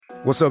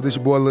What's up, this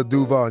your boy Lil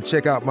Duval, and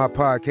check out my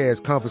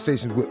podcast,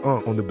 Conversations with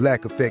Unc, on the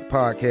Black Effect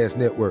Podcast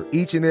Network.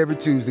 Each and every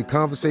Tuesday,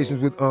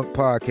 Conversations with Unc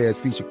podcast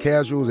feature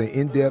casuals and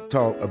in-depth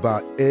talk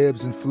about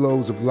ebbs and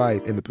flows of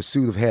life and the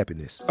pursuit of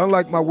happiness.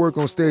 Unlike my work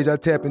on stage, I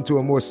tap into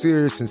a more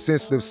serious and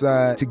sensitive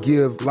side to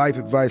give life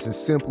advice and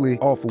simply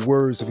offer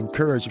words of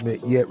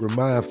encouragement, yet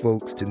remind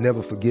folks to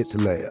never forget to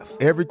laugh.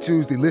 Every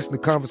Tuesday, listen to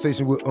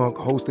Conversations with Unc,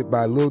 hosted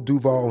by Lil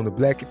Duval on the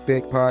Black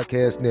Effect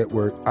Podcast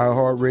Network,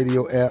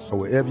 iHeartRadio app, or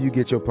wherever you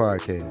get your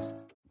podcasts.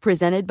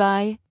 Presented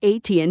by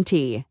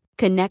AT&T.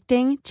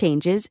 Connecting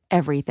changes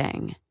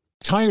everything.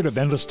 Tired of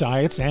endless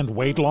diets and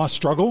weight loss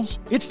struggles?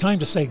 It's time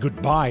to say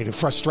goodbye to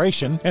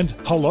frustration and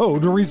hello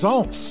to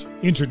results.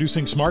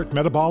 Introducing Smart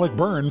Metabolic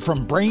Burn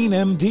from Brain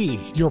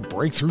MD, your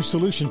breakthrough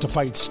solution to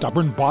fight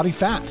stubborn body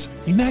fat.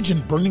 Imagine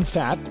burning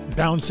fat,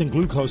 balancing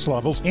glucose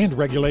levels, and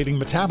regulating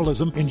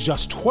metabolism in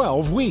just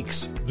 12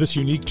 weeks. This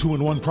unique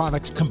 2-in-1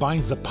 product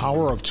combines the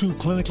power of 2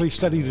 clinically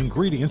studied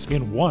ingredients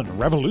in one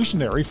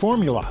revolutionary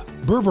formula.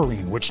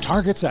 Berberine, which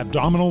targets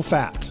abdominal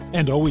fat,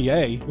 and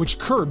OEA, which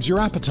curbs your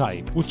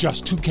appetite. With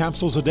just 2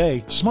 capsules a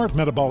day, Smart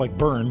Metabolic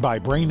Burn by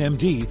Brain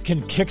MD can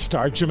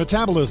kickstart your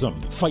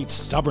metabolism, fight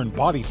stubborn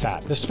body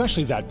fat, especially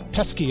that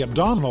pesky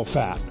abdominal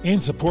fat,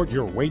 and support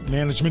your weight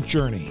management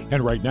journey.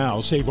 And right now,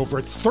 save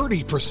over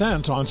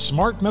 30% on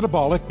Smart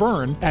Metabolic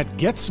Burn at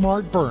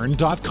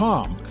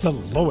GetSmartBurn.com. The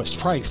lowest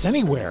price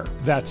anywhere.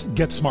 That's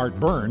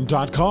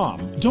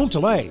GetSmartBurn.com. Don't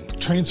delay.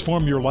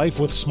 Transform your life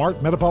with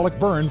Smart Metabolic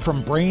Burn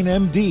from Brain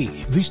MD.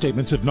 These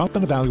statements have not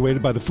been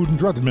evaluated by the Food and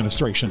Drug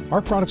Administration.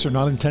 Our products are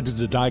not intended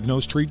to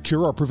diagnose, treat,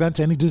 cure, or prevent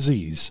any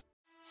disease.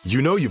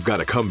 You know you've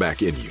got a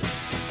comeback in you.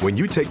 When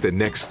you take the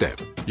next step,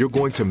 you're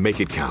going to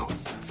make it count.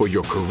 For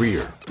your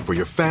career, for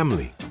your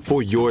family,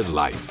 for your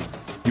life.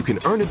 You can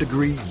earn a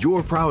degree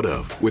you're proud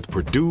of with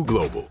Purdue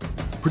Global.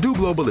 Purdue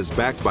Global is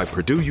backed by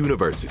Purdue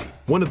University,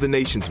 one of the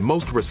nation's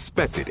most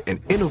respected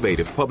and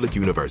innovative public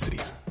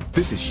universities.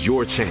 This is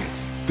your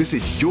chance. This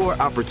is your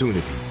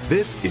opportunity.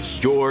 This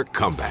is your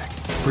comeback.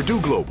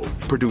 Purdue Global,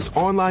 Purdue's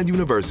online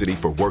university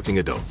for working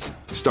adults.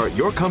 Start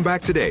your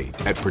comeback today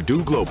at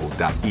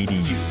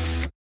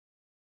purdueglobal.edu.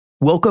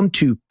 Welcome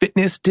to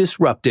Fitness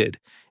Disrupted,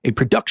 a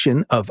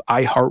production of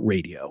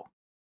iHeartRadio.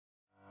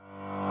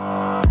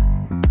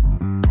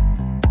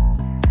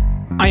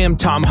 I am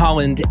Tom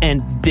Holland,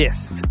 and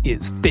this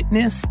is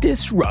Fitness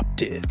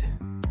Disrupted.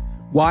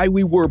 Why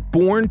we were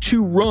born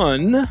to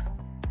run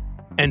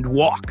and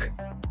walk.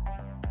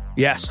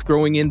 Yes,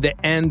 throwing in the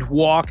 "and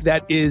walk,"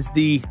 that is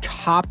the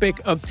topic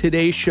of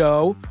today's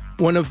show.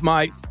 One of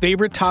my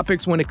favorite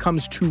topics when it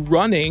comes to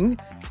running,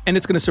 and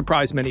it's going to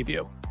surprise many of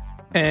you.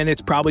 And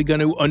it's probably going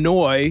to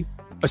annoy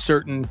a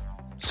certain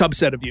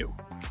subset of you,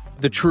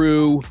 the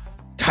true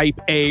type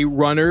A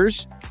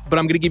runners, but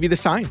I'm going to give you the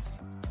science.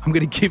 I'm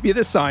going to give you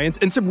the science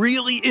and some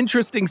really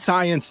interesting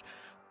science.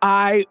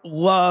 I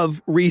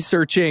love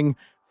researching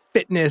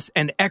fitness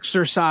and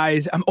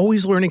exercise. I'm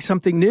always learning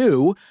something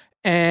new,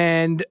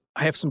 and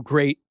I have some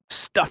great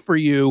stuff for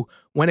you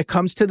when it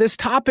comes to this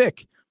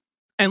topic.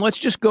 And let's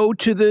just go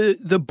to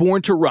the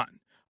Born to Run.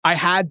 I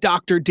had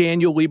Dr.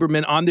 Daniel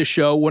Lieberman on the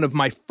show, one of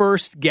my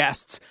first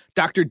guests.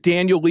 Dr.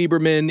 Daniel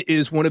Lieberman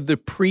is one of the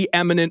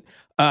preeminent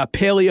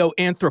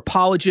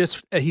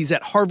paleoanthropologists. He's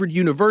at Harvard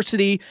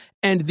University,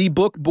 and the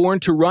book Born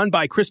to Run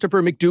by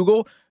Christopher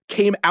McDougall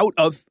came out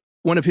of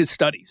one of his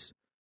studies.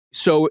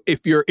 So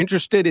if you're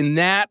interested in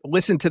that,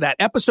 listen to that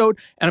episode,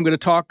 and I'm going to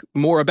talk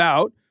more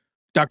about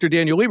Dr.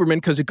 Daniel Lieberman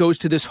because it goes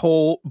to this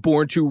whole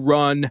Born to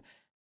Run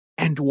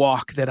and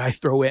walk that I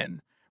throw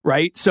in,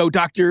 right? So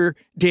Dr.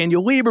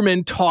 Daniel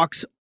Lieberman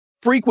talks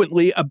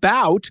frequently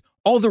about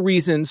all the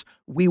reasons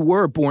we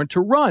were born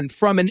to run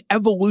from an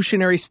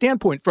evolutionary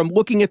standpoint, from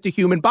looking at the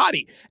human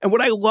body. And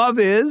what I love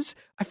is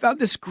I found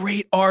this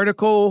great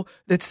article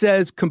that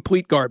says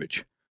complete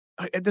garbage.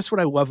 That's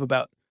what I love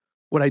about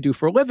what I do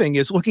for a living,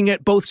 is looking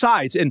at both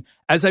sides. And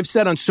as I've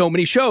said on so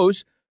many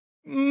shows,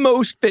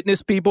 most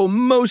fitness people,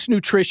 most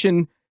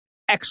nutrition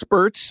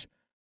experts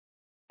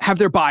have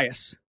their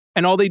bias.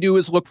 And all they do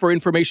is look for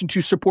information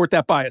to support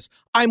that bias.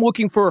 I'm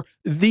looking for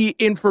the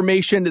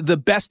information, the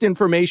best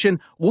information,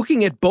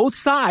 looking at both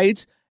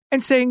sides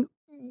and saying,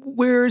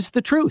 where's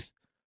the truth?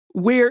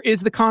 Where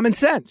is the common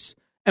sense?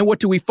 And what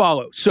do we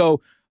follow?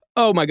 So,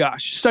 oh my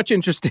gosh, such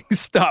interesting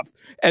stuff.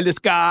 And this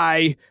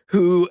guy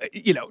who,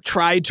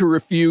 tries to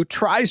refute,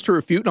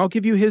 and I'll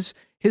give you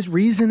his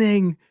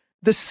reasoning,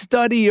 the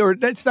study, or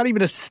that's not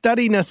even a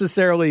study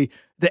necessarily,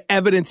 the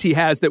evidence he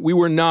has that we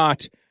were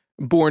not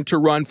born to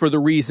run for the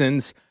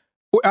reasons.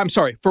 I'm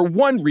sorry, for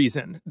one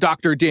reason,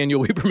 Dr.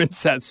 Daniel Lieberman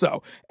says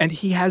so. And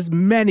he has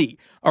many,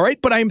 all right?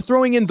 But I'm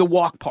throwing in the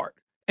walk part,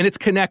 and it's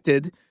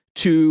connected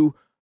to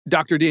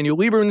Dr. Daniel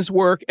Lieberman's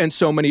work and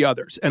so many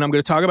others. And I'm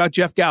going to talk about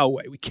Jeff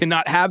Galloway. We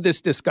cannot have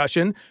this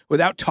discussion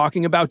without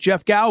talking about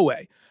Jeff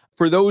Galloway.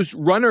 For those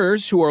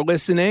runners who are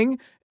listening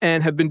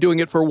and have been doing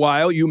it for a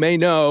while, you may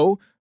know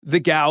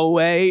the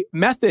Galloway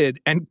method.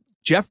 And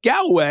Jeff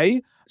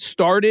Galloway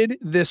started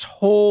this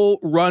whole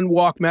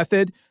run-walk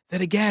method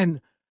that, again,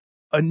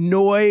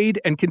 annoyed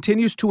and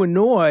continues to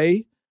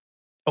annoy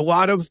a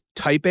lot of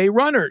type A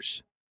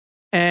runners.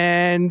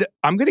 And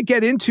I'm going to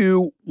get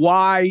into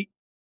why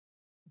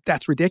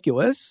that's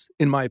ridiculous,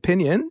 in my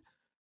opinion,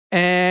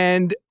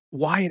 and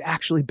why it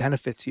actually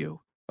benefits you.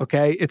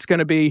 Okay. It's going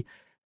to be,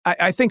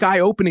 I think,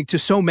 eye-opening to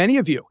so many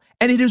of you.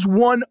 And it is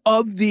one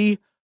of the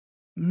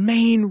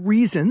main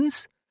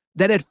reasons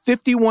that at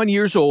 51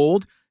 years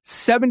old,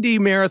 70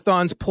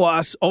 marathons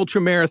plus, ultra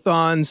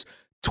marathons,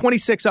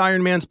 26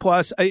 Ironmans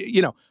plus,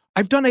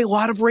 I've done a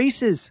lot of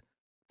races,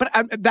 but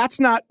that's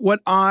not what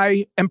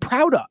I am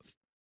proud of.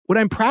 What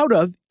I'm proud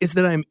of is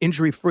that I'm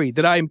injury-free,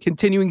 that I am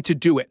continuing to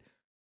do it.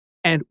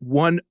 And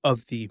one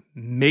of the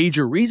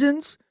major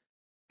reasons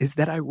is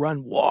that I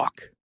run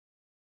walk.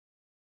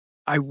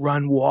 I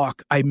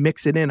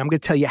mix it in. I'm going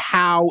to tell you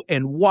how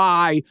and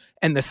why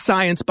and the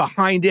science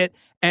behind it.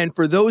 And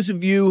for those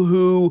of you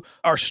who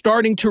are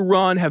starting to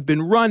run, have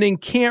been running,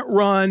 can't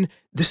run,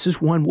 this is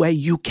one way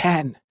you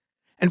can.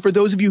 And for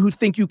those of you who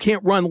think you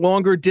can't run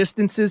longer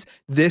distances,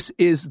 this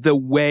is the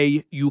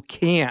way you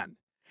can.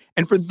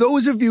 And for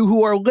those of you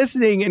who are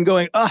listening and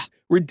going,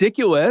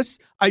 ridiculous,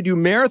 I do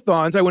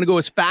marathons, I want to go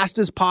as fast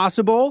as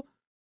possible,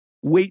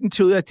 wait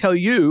until I tell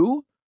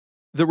you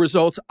the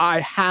results I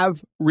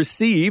have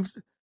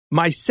received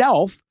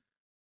myself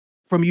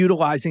from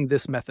utilizing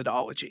this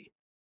methodology.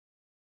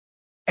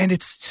 And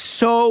it's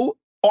so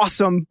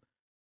awesome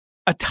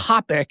a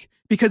topic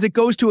because it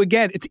goes to,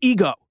 again, it's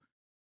ego.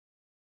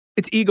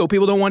 It's ego.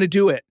 People don't want to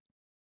do it.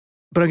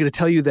 But I'm going to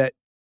tell you that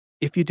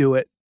if you do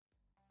it,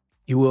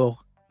 you will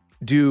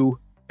do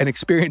and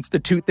experience the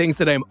two things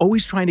that I'm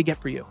always trying to get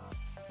for you.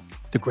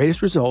 The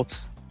greatest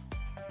results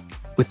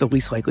with the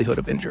least likelihood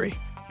of injury.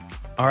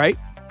 All right?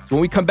 So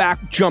when we come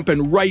back,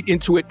 jumping right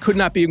into it, could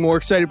not be more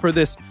excited for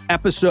this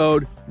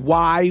episode,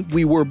 why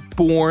we were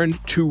born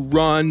to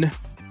run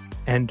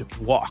and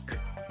walk.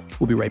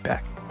 We'll be right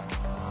back.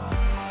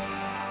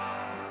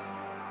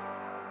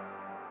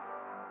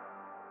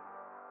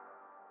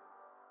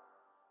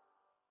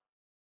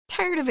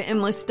 Tired of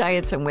endless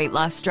diets and weight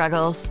loss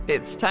struggles?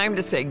 It's time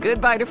to say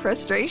goodbye to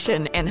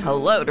frustration and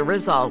hello to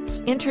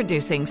results.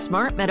 Introducing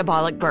Smart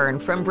Metabolic Burn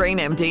from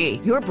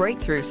BrainMD, your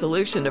breakthrough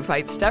solution to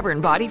fight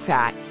stubborn body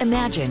fat.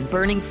 Imagine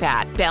burning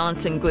fat,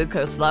 balancing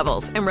glucose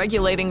levels, and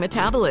regulating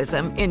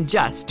metabolism in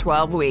just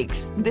 12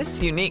 weeks.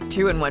 This unique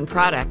 2-in-1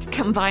 product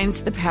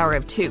combines the power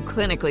of 2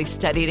 clinically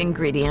studied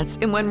ingredients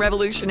in one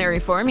revolutionary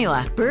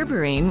formula.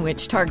 Berberine,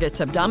 which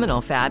targets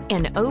abdominal fat,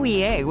 and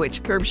OEA,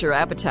 which curbs your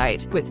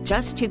appetite. With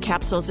just 2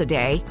 capsules a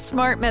day,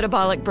 Smart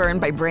Metabolic Burn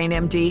by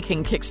BrainMD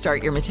can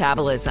kickstart your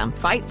metabolism,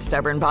 fight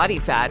stubborn body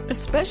fat,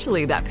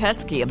 especially that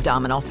pesky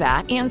abdominal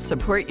fat, and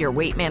support your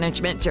weight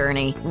management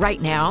journey. Right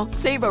now,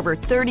 save over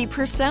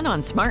 30%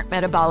 on Smart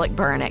Metabolic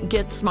Burn at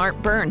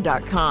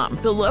GetSmartBurn.com.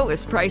 The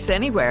lowest price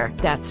anywhere.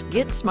 That's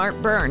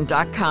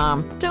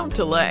GetSmartBurn.com. Don't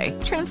delay.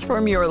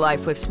 Transform your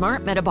life with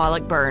Smart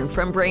Metabolic Burn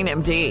from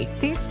BrainMD.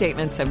 These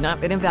statements have not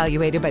been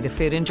evaluated by the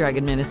Food and Drug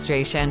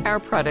Administration. Our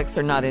products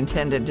are not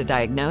intended to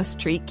diagnose,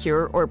 treat,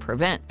 cure, or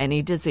prevent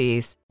any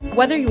disease.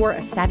 Whether you're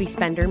a savvy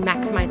spender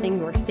maximizing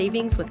your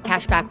savings with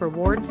cashback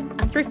rewards,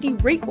 a thrifty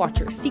rate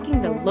watcher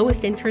seeking the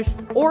lowest interest,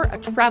 or a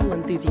travel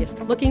enthusiast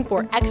looking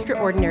for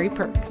extraordinary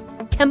perks,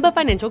 Kemba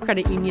Financial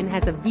Credit Union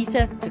has a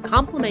visa to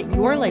complement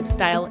your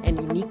lifestyle and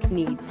unique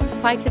needs.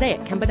 Apply today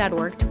at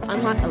Kemba.org to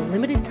unlock a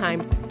limited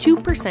time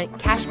 2%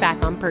 cash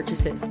back on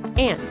purchases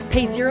and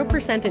pay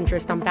 0%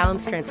 interest on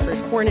balance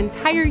transfers for an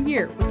entire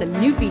year with a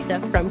new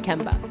visa from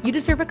Kemba. You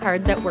deserve a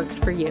card that works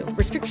for you.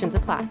 Restrictions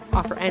apply.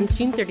 Offer ends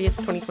June 30th,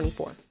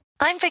 2024.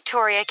 I'm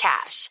Victoria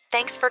Cash.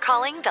 Thanks for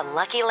calling the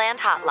Lucky Land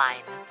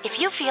Hotline.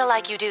 If you feel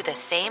like you do the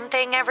same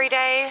thing every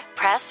day,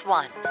 press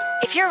 1.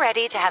 If you're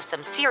ready to have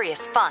some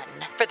serious fun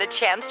for the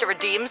chance to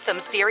redeem some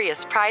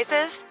serious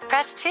prizes,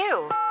 press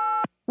 2.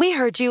 We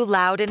heard you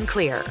loud and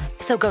clear.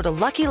 So go to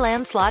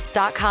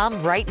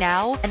LuckyLandSlots.com right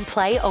now and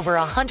play over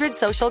 100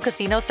 social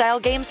casino-style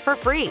games for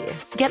free.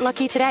 Get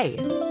lucky today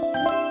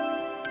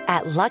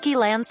at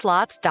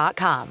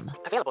LuckyLandSlots.com.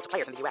 Available to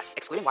players in the U.S.,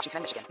 excluding Washington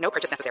and Michigan. No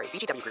purchase necessary.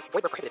 VGW Group.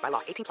 Void where prohibited by law.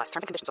 18+. Terms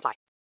and conditions apply.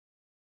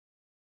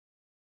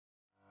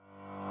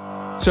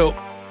 So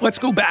let's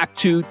go back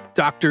to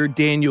Dr.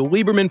 Daniel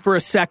Lieberman for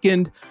a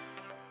second.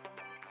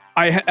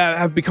 I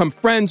have become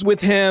friends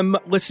with him,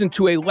 listened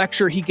to a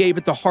lecture he gave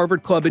at the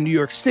Harvard Club in New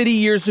York City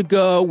years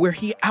ago, where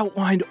he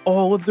outlined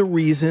all of the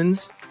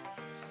reasons,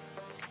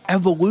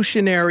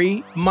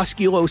 evolutionary,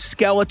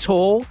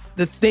 musculoskeletal,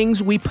 the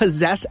things we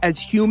possess as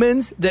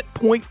humans that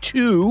point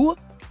to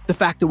the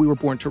fact that we were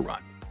born to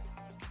run.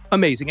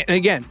 Amazing. And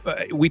again,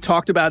 we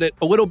talked about it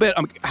a little bit.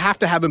 I have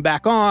to have him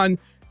back on.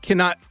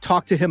 Cannot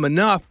talk to him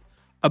enough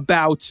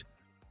about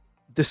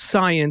the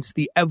science,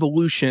 the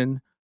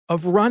evolution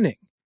of running.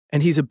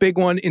 And he's a big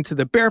one into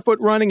the barefoot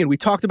running. And we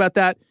talked about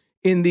that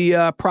in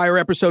the prior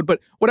episode. But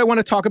what I want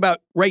to talk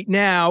about right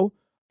now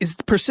is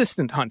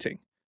persistent hunting.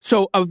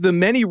 So of the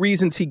many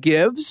reasons he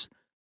gives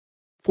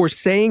for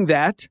saying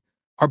that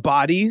our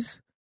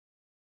bodies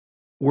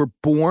were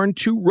born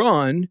to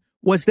run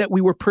was that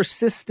we were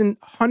persistent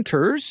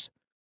hunters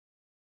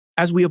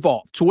as we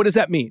evolved. So what does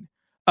that mean?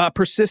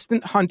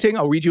 Persistent hunting,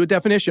 I'll read you a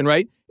definition,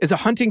 right, is a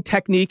hunting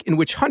technique in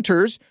which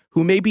hunters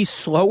who may be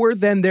slower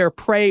than their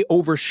prey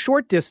over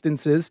short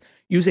distances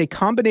use a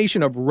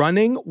combination of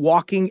running,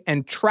 walking,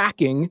 and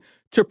tracking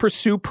to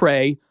pursue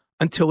prey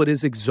until it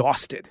is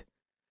exhausted.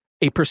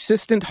 A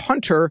persistent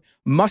hunter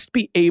must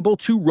be able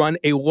to run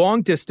a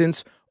long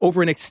distance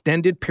over an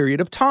extended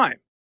period of time.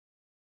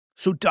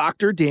 So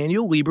Dr.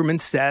 Daniel Lieberman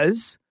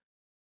says,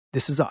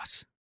 this is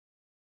us.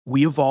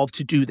 We evolved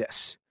to do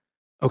this,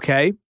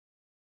 okay?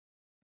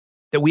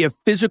 That we have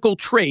physical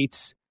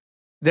traits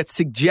that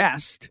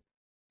suggest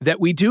that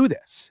we do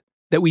this,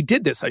 that we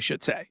did this, I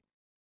should say,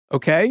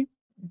 okay?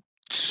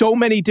 So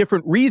many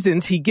different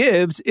reasons he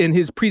gives in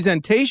his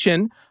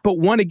presentation, but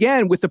one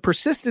again with the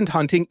persistent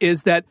hunting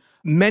is that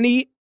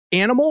many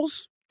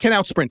animals can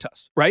outsprint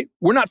us, right?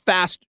 We're not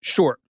fast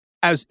short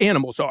as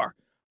animals are,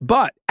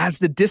 but as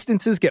the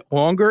distances get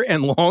longer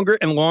and longer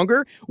and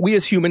longer, we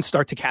as humans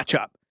start to catch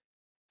up.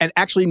 And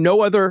actually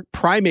no other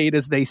primate,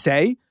 as they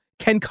say,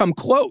 can come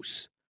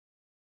close.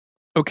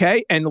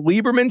 Okay, and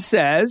Lieberman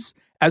says,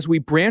 as we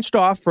branched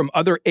off from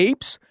other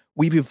apes,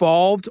 we've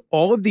evolved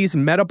all of these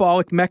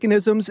metabolic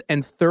mechanisms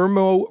and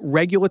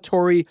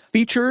thermoregulatory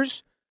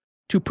features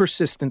to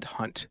persistent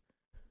hunt.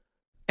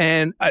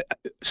 And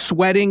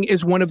sweating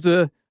is one of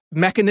the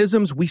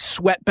mechanisms. We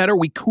sweat better,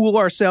 we cool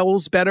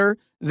ourselves better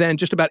than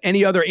just about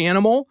any other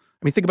animal.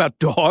 I mean, think about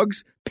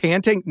dogs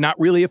panting, not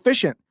really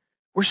efficient.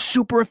 We're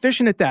super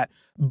efficient at that.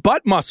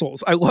 Butt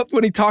muscles. I loved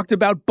when he talked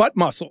about butt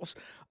muscles.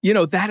 You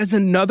know, that is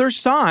another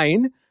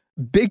sign,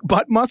 big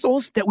butt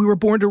muscles, that we were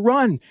born to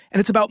run. And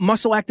it's about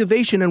muscle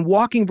activation and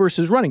walking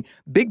versus running.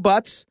 Big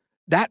butts,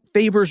 that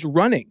favors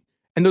running.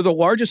 And they're the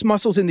largest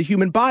muscles in the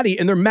human body,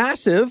 and they're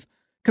massive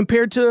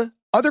compared to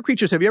other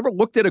creatures. Have you ever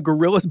looked at a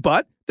gorilla's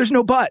butt? There's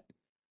no butt,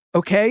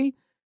 okay?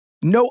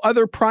 No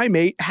other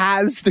primate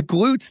has the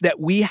glutes that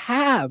we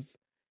have.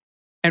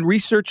 And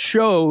research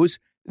shows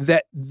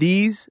that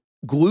these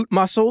glute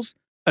muscles,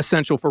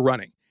 essential for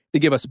running. They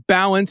give us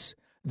balance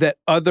that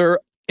other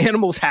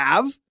animals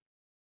have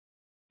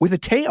with a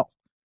tail.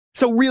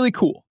 So really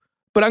cool.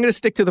 But I'm going to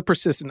stick to the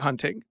persistent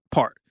hunting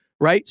part,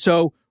 right?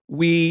 So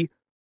we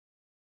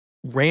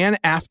ran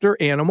after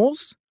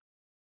animals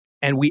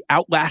and we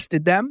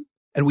outlasted them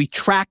and we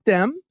tracked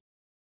them.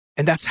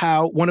 And that's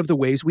one of the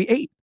ways we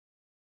ate.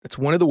 That's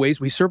one of the ways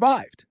we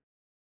survived.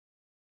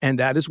 And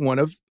that is one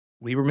of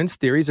Lieberman's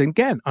theories,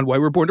 again, on why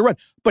we're born to run.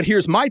 But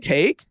here's my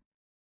take.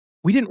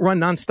 We didn't run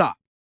nonstop.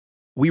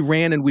 We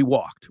ran and we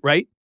walked,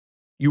 right?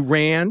 You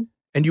ran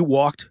and you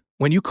walked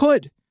when you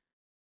could.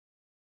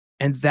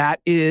 And that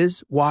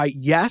is why,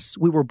 yes,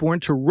 we were born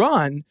to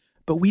run,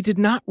 but we did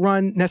not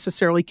run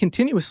necessarily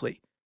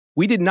continuously.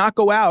 We did not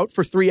go out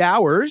for 3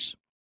 hours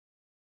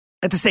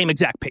at the same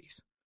exact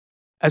pace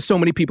as so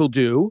many people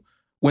do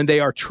when they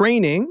are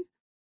training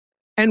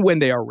and when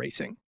they are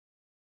racing.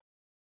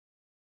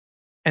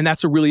 And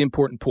that's a really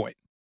important point.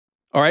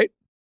 All right.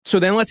 So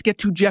then let's get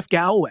to Jeff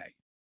Galloway.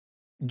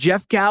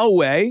 Jeff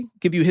Galloway,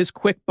 give you his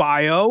quick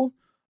bio.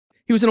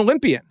 He was an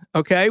Olympian,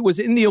 okay, was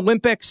in the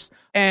Olympics,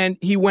 and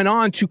he went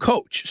on to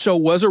coach. So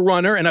was a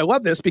runner. And I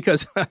love this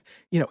because,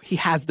 he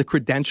has the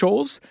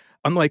credentials,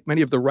 unlike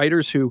many of the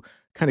writers who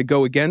kind of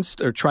go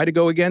against or try to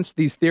go against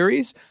these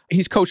theories.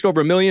 He's coached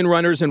over 1 million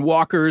runners and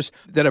walkers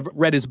that have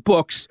read his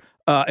books,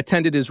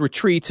 attended his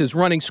retreats, his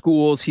running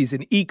schools. He's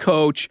an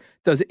e-coach,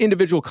 does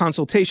individual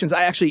consultations.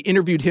 I actually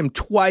interviewed him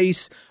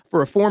twice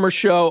for a former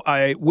show.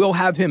 I will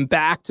have him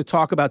back to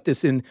talk about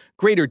this in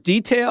greater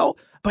detail.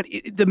 But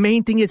the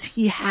main thing is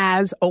he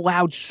has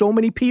allowed so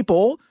many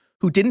people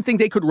who didn't think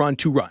they could run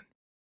to run.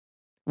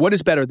 What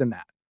is better than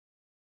that?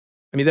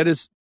 I mean, that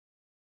is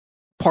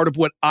part of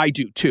what I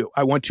do too.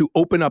 I want to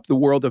open up the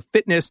world of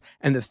fitness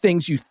and the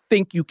things you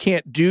think you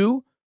can't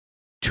do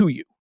to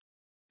you.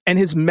 And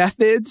his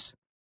methods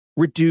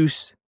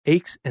reduce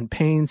aches and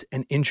pains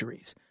and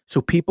injuries.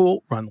 So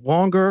people run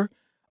longer,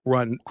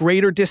 run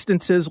greater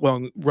distances,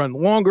 run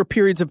longer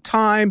periods of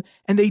time,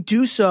 and they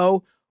do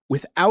so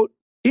without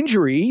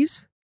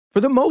injuries for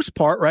the most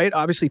part, right?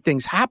 Obviously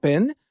things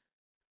happen,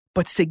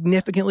 but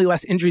significantly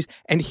less injuries.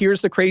 And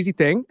here's the crazy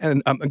thing,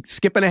 and I'm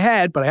skipping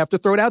ahead, but I have to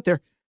throw it out there,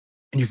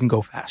 and you can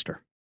go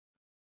faster.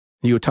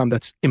 And you go, Tom,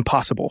 that's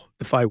impossible.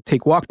 If I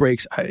take walk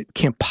breaks, I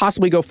can't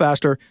possibly go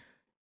faster.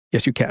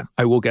 Yes, you can.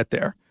 I will get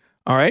there.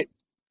 All right.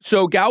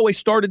 So Galloway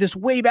started this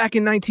way back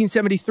in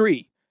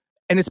 1973,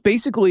 and it's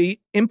basically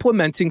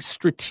implementing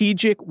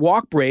strategic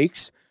walk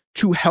breaks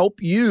to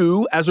help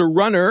you as a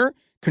runner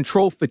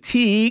control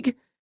fatigue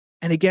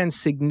and, again,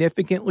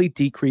 significantly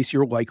decrease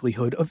your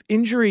likelihood of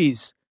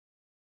injuries.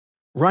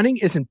 Running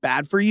isn't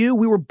bad for you.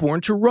 We were born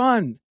to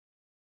run,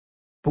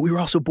 but we were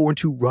also born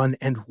to run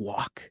and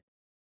walk.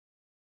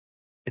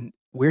 And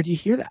where do you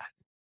hear that?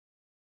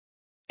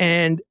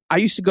 And I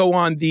used to go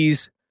on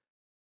these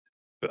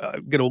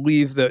I'm going to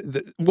leave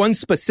the one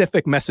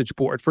specific message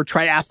board for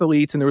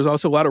triathletes, and there was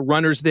also a lot of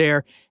runners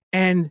there,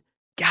 and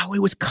Galloway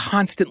was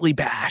constantly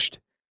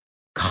bashed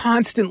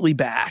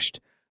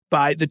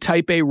by the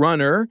type A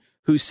runner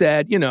who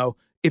said,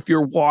 if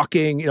you're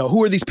walking,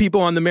 who are these people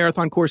on the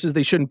marathon courses?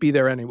 They shouldn't be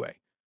there anyway.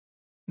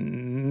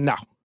 No.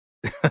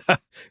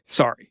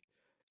 Sorry.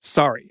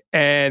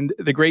 And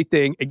the great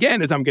thing,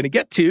 again, is I'm going to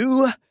get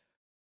to,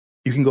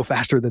 you can go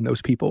faster than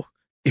those people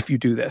if you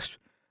do this.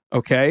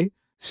 Okay?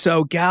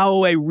 So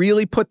Galloway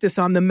really put this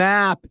on the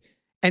map,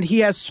 and he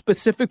has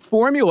specific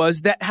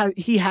formulas that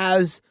he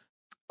has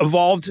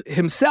evolved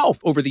himself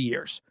over the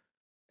years.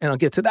 And I'll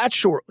get to that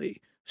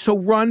shortly. So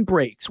run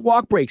breaks,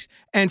 walk breaks.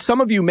 And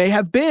some of you may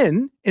have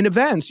been in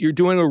events. You're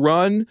doing a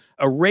run,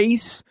 a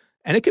race,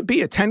 and it could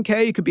be a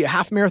 10K, it could be a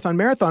half marathon.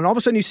 All of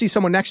a sudden you see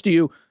someone next to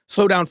you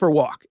slow down for a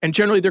walk. And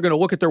generally they're going to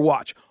look at their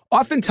watch.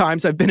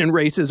 Oftentimes I've been in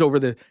races over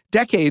the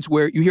decades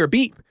where you hear a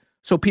beep.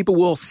 So people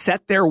will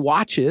set their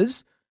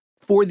watches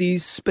for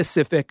these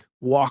specific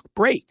walk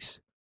breaks.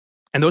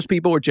 And those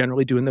people are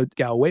generally doing the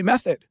Galloway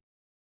method.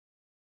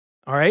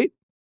 All right?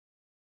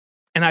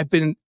 And I've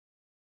been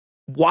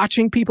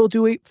watching people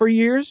do it for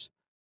years.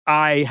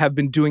 I have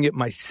been doing it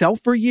myself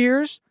for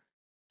years.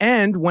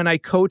 And when I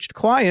coached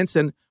clients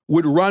and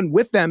would run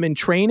with them in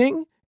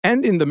training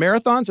and in the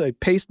marathons, I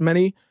paced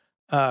many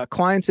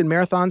clients in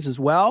marathons as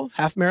well,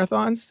 half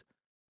marathons,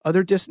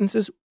 other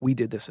distances, we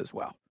did this as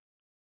well.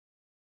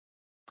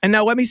 And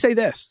now let me say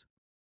this.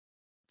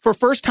 For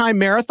first-time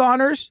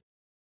marathoners,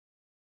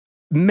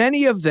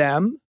 many of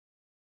them,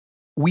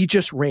 we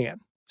just ran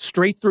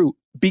straight through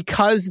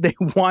because they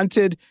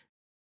wanted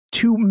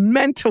to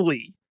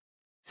mentally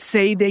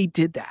say they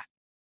did that.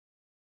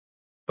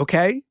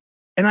 Okay?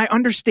 And I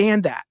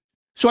understand that.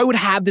 So I would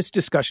have this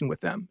discussion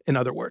with them, in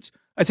other words.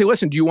 I'd say,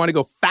 listen, do you want to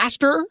go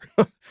faster?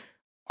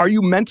 Are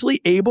you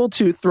mentally able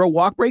to throw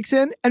walk breaks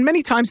in? And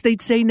many times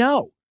they'd say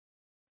no.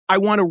 I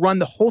want to run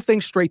the whole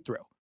thing straight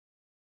through,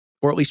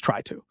 or at least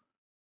try to.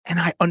 And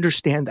I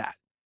understand that.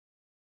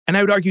 And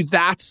I would argue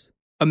that's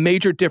a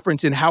major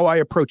difference in how I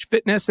approach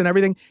fitness and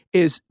everything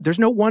is there's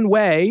no one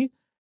way,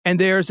 and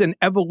there's an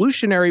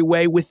evolutionary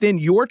way within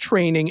your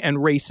training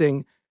and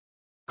racing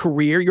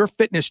career, your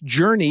fitness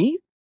journey.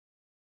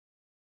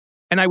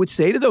 And I would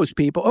say to those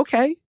people,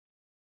 okay,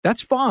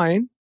 that's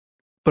fine.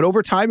 But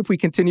over time, if we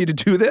continue to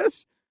do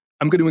this,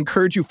 I'm going to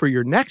encourage you for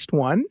your next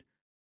one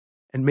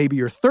and maybe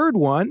your third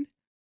one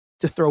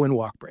to throw in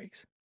walk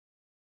breaks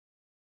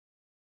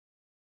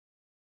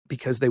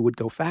because they would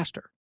go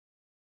faster.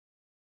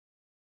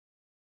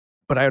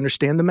 But I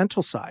understand the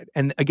mental side.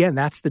 And again,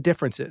 that's the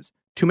difference is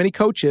too many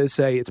coaches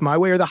say it's my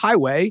way or the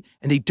highway,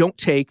 and they don't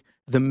take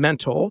the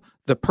mental,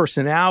 the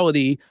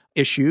personality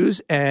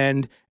issues.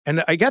 And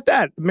I get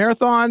that.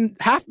 Marathon,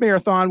 half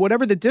marathon,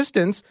 whatever the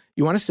distance,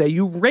 you want to say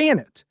you ran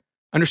it.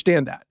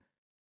 Understand that.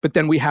 But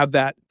then we have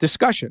that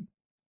discussion.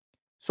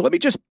 So let me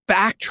just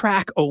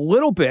backtrack a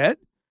little bit.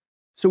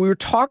 So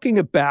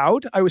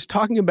I was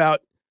talking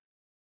about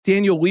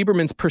Daniel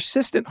Lieberman's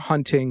persistent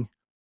hunting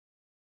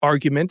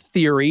argument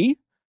theory.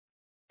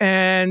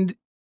 And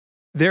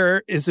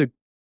there is an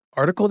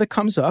article that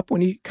comes up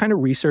when you kind of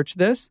research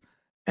this.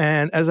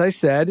 And as I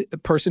said, a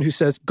person who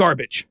says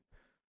garbage.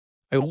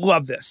 I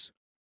love this.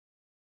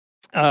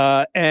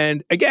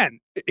 And again,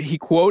 he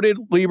quoted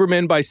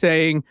Lieberman by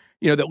saying,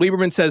 that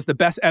Lieberman says the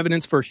best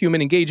evidence for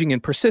human engaging in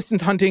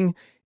persistent hunting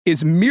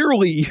is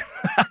merely,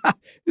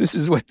 this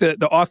is what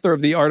the author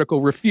of the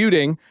article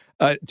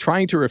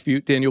trying to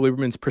refute Daniel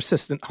Lieberman's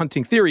persistent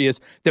hunting theory is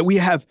that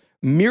we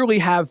merely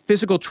have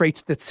physical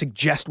traits that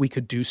suggest we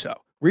could do so.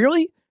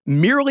 Really?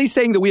 Merely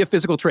saying that we have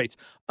physical traits.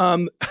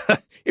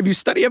 If you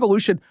study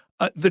evolution,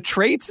 the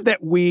traits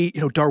that we,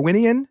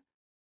 Darwinian,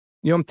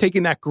 I'm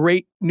taking that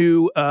great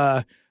new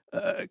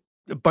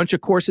a bunch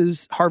of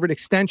courses, Harvard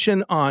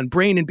Extension on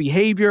brain and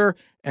behavior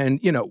and,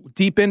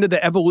 deep into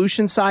the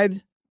evolution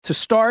side to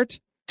start.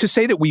 To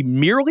say that we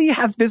merely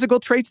have physical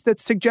traits that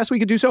suggest we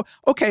could do so.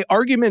 Okay,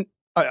 argument,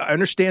 I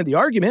understand the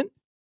argument,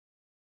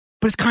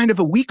 but it's kind of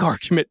a weak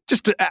argument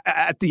just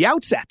at the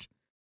outset.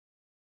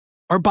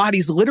 Our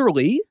bodies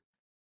literally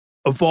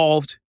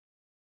evolved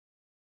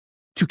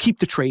to keep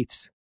the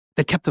traits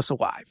that kept us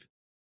alive,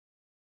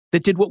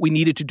 that did what we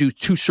needed to do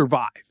to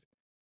survive.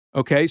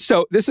 Okay,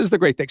 so this is the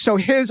great thing. So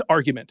his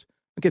argument,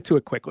 I'll get to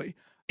it quickly,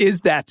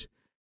 is that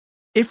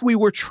if we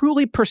were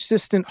truly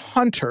persistent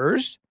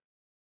hunters,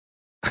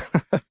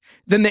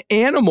 then the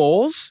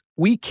animals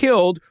we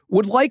killed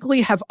would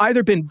likely have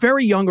either been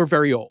very young or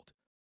very old.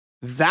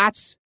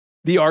 That's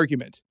the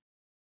argument.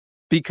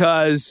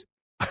 Because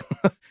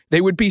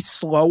they would be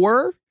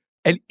slower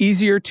and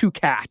easier to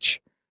catch.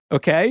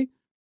 Okay?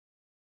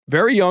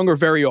 Very young or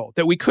very old.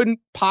 That we couldn't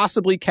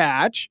possibly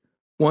catch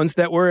ones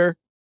that were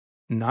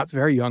not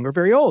very young or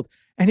very old.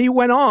 And he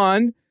went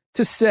on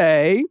to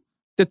say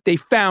that they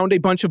found a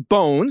bunch of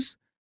bones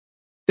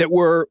that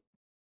were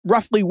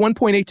roughly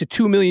 1.8 to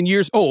 2 million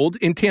years old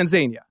in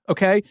Tanzania,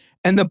 okay?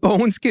 And the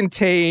bones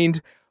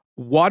contained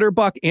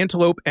waterbuck,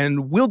 antelope,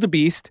 and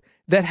wildebeest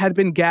that had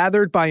been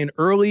gathered by an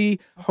early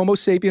Homo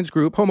sapiens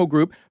group, Homo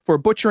group, for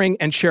butchering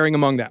and sharing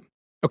among them,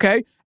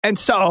 okay? And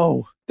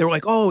so they were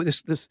like, oh,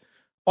 this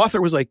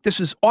author was like, this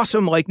is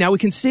awesome. Like, now we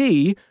can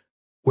see,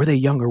 were they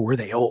young or were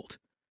they old?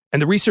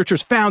 And the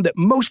researchers found that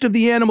most of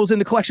the animals in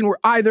the collection were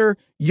either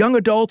young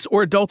adults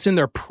or adults in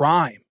their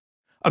prime.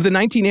 Of the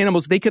 19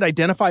 animals they could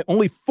identify,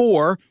 only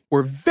 4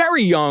 were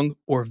very young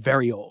or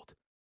very old.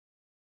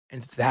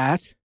 And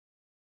that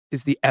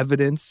is the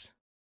evidence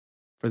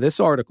for this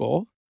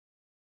article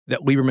that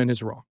Lieberman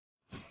is wrong.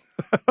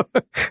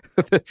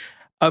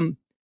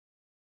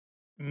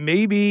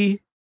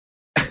 Maybe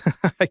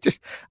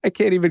I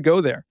can't even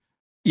go there.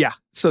 Yeah,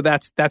 so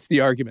that's the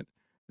argument.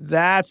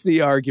 That's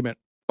the argument.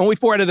 Only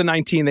 4 out of the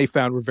 19 they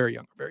found were very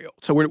young, very old.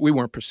 So we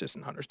weren't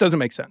persistent hunters. Doesn't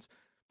make sense.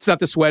 It's not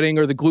the sweating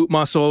or the glute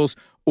muscles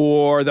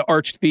or the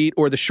arched feet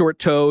or the short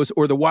toes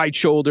or the wide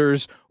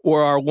shoulders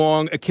or our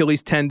long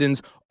Achilles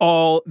tendons,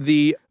 all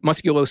the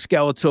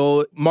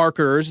musculoskeletal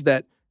markers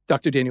that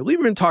Dr. Daniel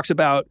Lieberman talks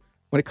about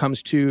when it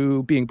comes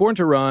to being born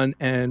to run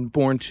and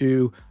born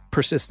to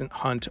persistent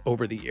hunt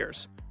over the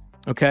years.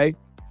 Okay?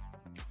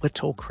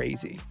 Little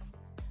crazy.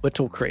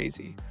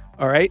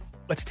 All right?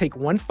 Let's take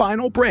one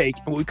final break,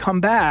 and when we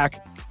come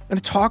back, I'm going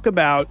to talk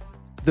about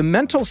the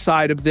mental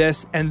side of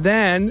this, and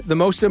then the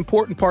most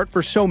important part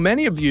for so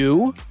many of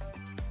you,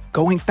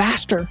 going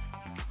faster.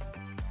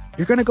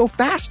 You're going to go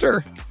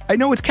faster. I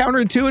know it's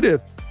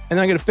counterintuitive. And then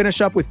I'm going to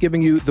finish up with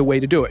giving you the way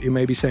to do it. You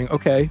may be saying,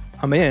 okay,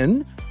 I'm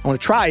in. I want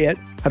to try it.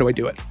 How do I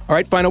do it? All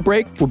right, final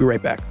break. We'll be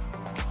right back.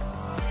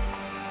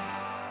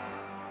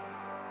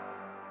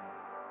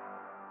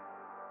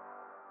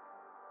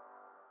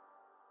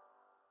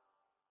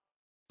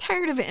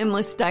 Tired of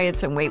endless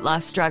diets and weight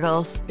loss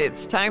struggles?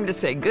 It's time to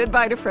say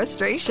goodbye to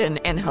frustration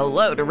and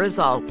hello to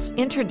results.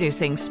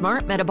 Introducing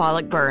Smart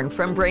Metabolic Burn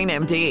from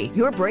BrainMD,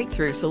 your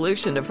breakthrough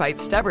solution to fight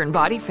stubborn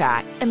body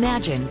fat.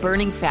 Imagine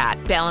burning fat,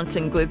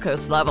 balancing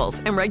glucose levels,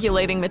 and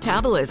regulating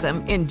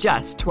metabolism in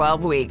just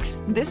 12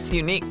 weeks. This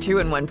unique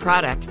 2-in-1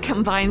 product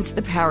combines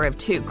the power of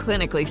 2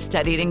 clinically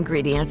studied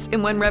ingredients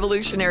in one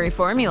revolutionary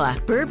formula.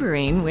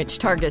 Berberine, which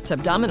targets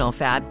abdominal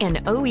fat, and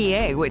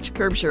OEA, which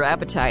curbs your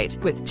appetite.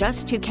 With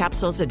just 2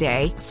 capsules a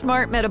day,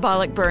 Smart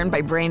Metabolic Burn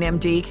by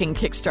BrainMD can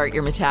kickstart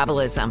your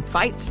metabolism,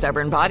 fight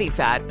stubborn body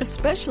fat,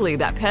 especially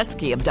that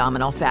pesky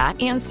abdominal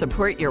fat, and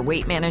support your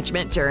weight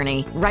management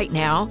journey. Right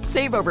now,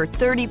 save over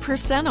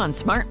 30% on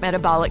Smart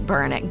Metabolic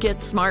Burn at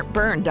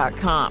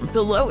GetSmartBurn.com.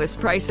 The lowest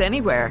price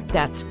anywhere.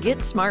 That's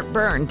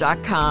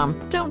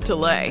GetSmartBurn.com. Don't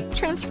delay.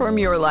 Transform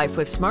your life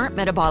with Smart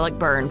Metabolic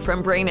Burn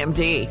from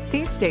BrainMD.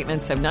 These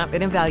statements have not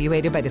been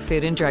evaluated by the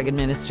Food and Drug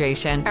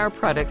Administration. Our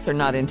products are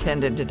not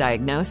intended to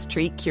diagnose,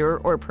 treat,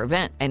 cure, or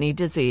prevent any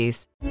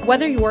disease.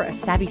 Whether you're a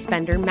savvy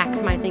spender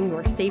maximizing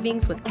your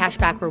savings with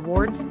cashback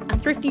rewards, a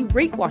thrifty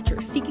rate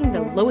watcher seeking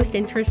the lowest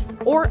interest,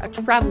 or a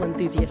travel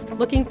enthusiast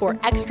looking for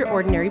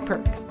extraordinary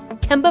perks,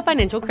 Kemba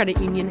Financial Credit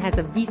Union has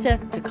a visa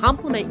to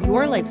complement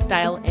your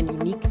lifestyle and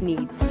unique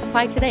needs.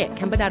 Apply today at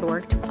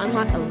Kemba.org to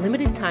unlock a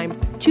limited time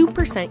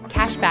 2%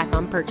 cash back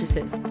on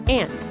purchases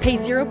and pay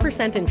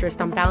 0% interest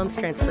on balance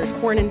transfers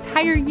for an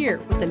entire year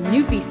with a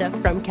new visa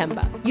from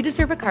Kemba. You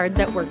deserve a card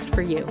that works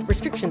for you.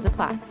 Restrictions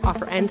apply.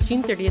 Offer ends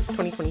June 30th,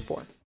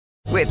 2024.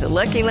 With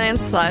Lucky Land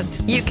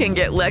Slots, you can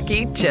get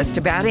lucky just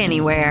about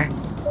anywhere.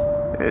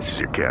 This is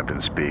your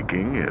captain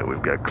speaking.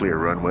 We've got clear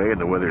runway and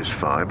the weather's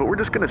fine, but we're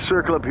just going to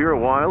circle up here a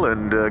while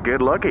and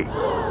get lucky.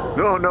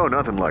 No,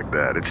 nothing like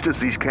that. It's just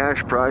these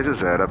cash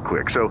prizes add up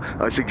quick. So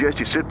I suggest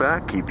you sit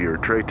back, keep your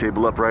tray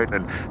table upright,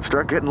 and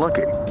start getting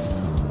lucky.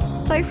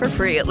 Play for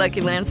free at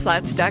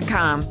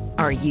LuckyLandSlots.com.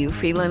 Are you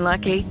feeling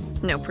lucky?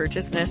 No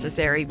purchase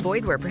necessary.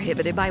 Void where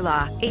prohibited by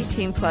law.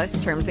 18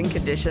 plus terms and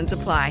conditions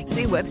apply.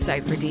 See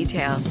website for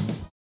details.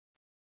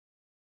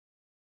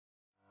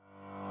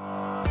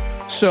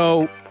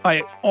 So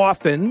I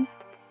often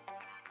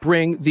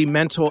bring the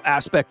mental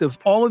aspect of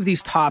all of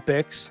these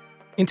topics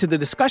into the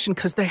discussion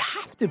because they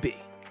have to be.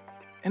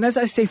 And as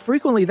I say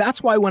frequently,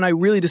 that's why when I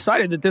really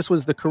decided that this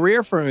was the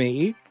career for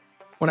me,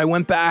 when I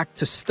went back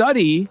to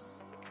study,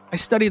 I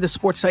studied the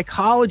sports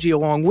psychology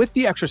along with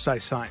the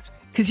exercise science.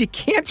 Because you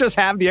can't just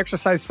have the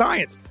exercise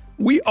science.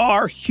 We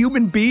are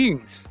human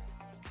beings.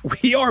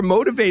 We are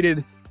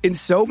motivated in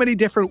so many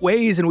different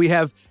ways, and we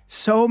have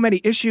so many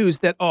issues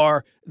that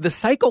are the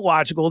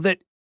psychological that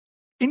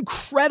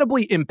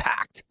incredibly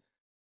impact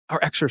our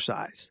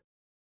exercise,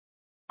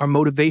 our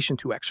motivation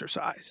to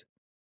exercise.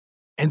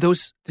 And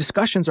those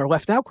discussions are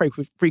left out quite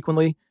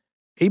frequently,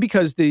 A,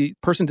 because the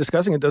person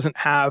discussing it doesn't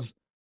have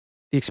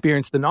the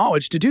experience, the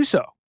knowledge to do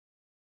so.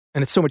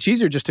 And it's so much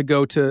easier just to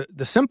go to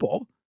the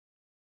simple,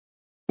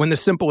 when the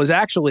simple is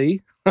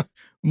actually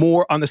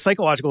more on the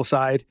psychological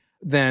side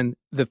than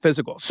the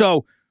physical.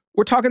 So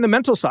we're talking the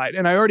mental side.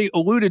 And I already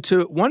alluded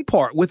to one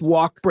part with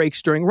walk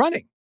breaks during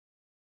running,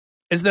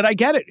 is that I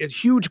get it. A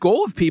huge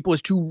goal of people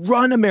is to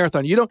run a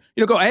marathon. You don't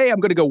go, hey,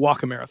 I'm going to go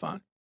walk a marathon.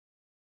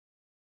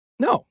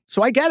 No.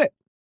 So I get it.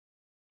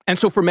 And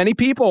so for many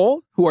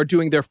people who are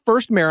doing their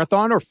first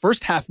marathon or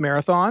first half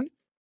marathon,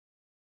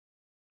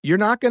 you're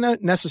not going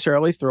to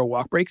necessarily throw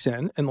walk breaks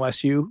in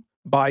unless you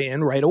buy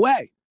in right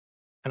away.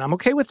 And I'm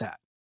okay with that.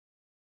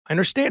 I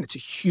understand it's a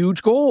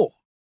huge goal.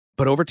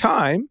 But over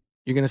time,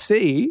 you're going to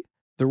see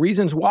the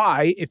reasons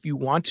why, if you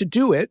want to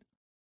do it,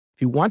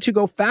 if you want to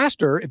go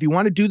faster, if you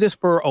want to do this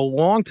for a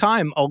long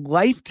time, a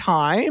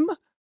lifetime,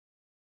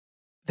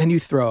 then you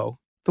throw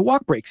the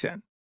walk breaks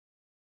in.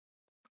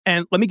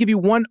 And let me give you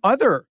one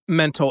other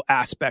mental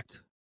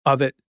aspect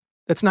of it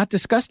that's not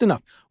discussed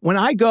enough. When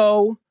I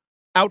go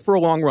out for a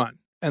long run,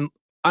 and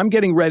I'm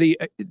getting ready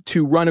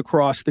to run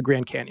across the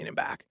Grand Canyon and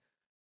back,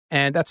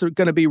 and that's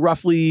going to be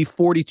roughly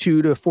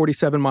 42 to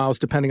 47 miles,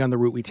 depending on the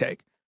route we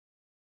take.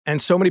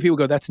 And so many people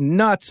go, that's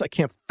nuts. I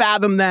can't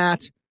fathom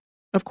that.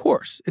 Of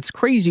course, it's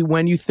crazy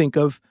when you think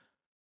of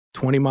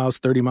 20 miles,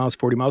 30 miles,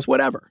 40 miles,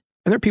 whatever.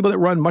 And there are people that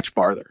run much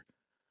farther.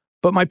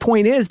 But my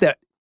point is that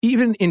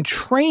even in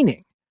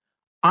training,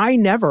 I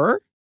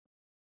never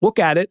look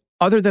at it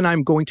other than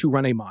I'm going to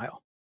run a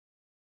mile.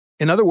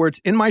 In other words,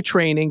 in my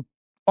training,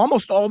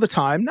 almost all the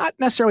time, not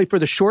necessarily for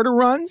the shorter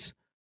runs,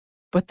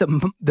 but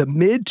the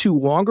mid to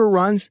longer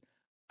runs,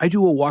 I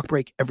do a walk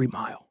break every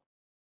mile.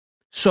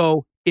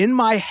 So in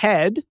my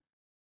head,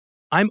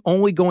 I'm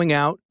only going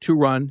out to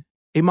run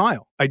a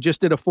mile. I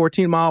just did a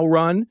 14-mile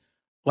run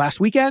last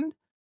weekend,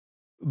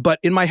 but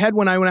in my head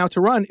when I went out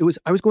to run,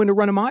 I was going to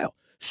run a mile.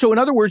 So in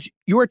other words,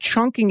 you're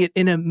chunking it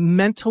in a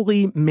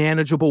mentally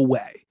manageable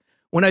way.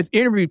 When I've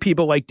interviewed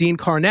people like Dean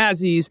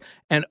Karnazes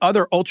and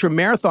other ultra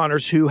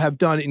marathoners who have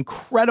done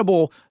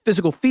incredible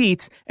physical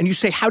feats, and you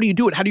say, how do you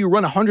do it? How do you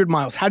run 100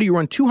 miles? How do you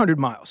run 200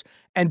 miles?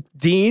 And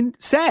Dean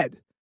said,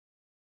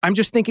 I'm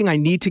just thinking I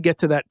need to get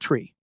to that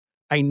tree.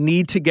 I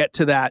need to get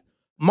to that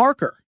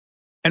marker.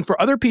 And for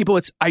other people,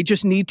 it's I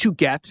just need to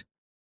get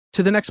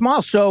to the next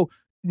mile. So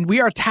we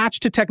are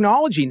attached to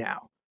technology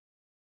now.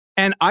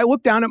 And I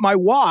look down at my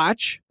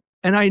watch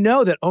and I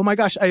know that, oh my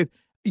gosh, I have,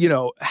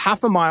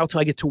 half a mile till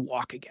I get to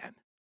walk again.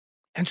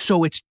 And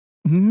so it's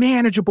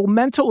manageable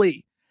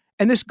mentally.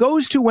 And this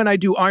goes to when I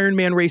do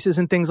Ironman races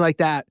and things like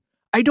that.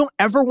 I don't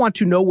ever want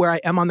to know where I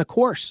am on the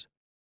course.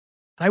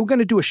 And I'm going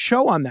to do a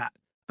show on that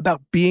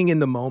about being in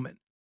the moment.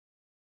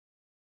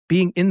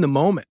 Being in the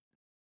moment.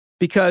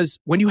 Because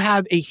when you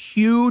have a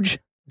huge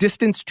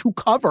distance to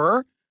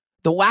cover,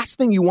 the last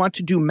thing you want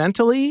to do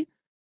mentally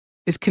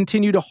is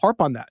continue to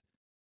harp on that.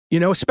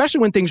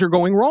 Especially when things are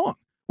going wrong,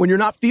 when you're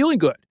not feeling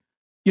good.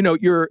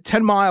 You're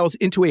 10 miles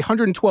into a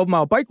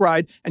 112-mile bike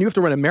ride and you have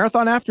to run a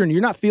marathon after and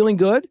you're not feeling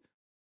good.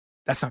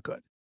 That's not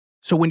good.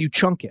 So when you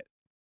chunk it,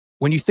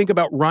 when you think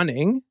about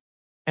running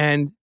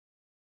and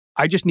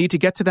I just need to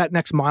get to that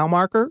next mile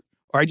marker,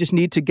 or I just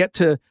need to get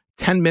to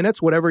 10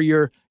 minutes, whatever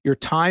your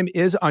time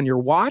is on your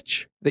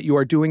watch that you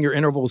are doing your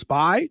intervals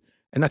by.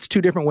 And that's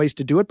two different ways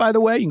to do it, by the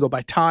way. You can go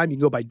by time, you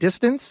can go by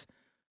distance.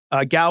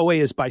 Galloway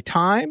is by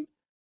time,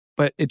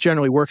 but it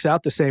generally works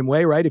out the same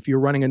way, right? If you're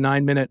running a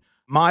 9-minute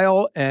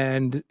mile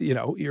and,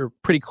 you're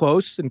pretty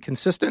close and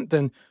consistent,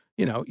 then,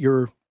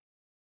 you're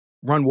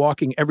run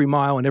walking every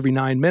mile and every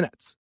 9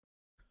 minutes.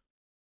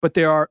 But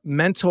there are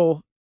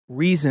mental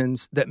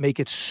reasons that make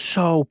it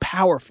so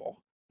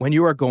powerful when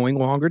you are going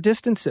longer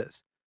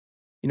distances.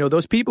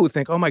 Those people who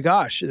think, oh my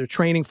gosh, they're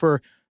training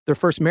for their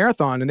first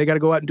marathon and they got to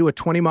go out and do a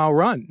 20-mile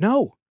run.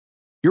 No,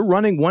 you're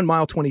running 1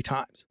 mile 20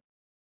 times.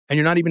 And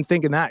you're not even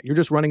thinking that. You're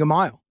just running a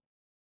mile.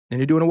 Then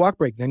you're doing a walk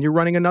break. Then you're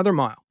running another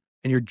mile.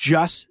 And you're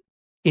just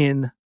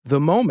in the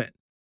moment.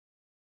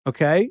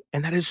 Okay?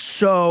 And that is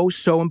so,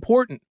 so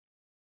important.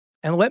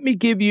 And let me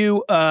give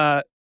you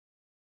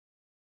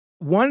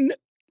one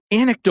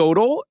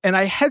anecdotal, and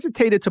I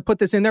hesitated to put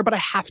this in there, but I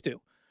have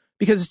to,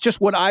 because it's just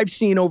what I've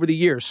seen over the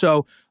years.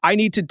 So I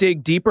need to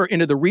dig deeper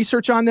into the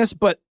research on this,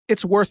 but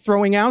it's worth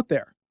throwing out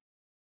there.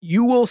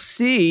 You will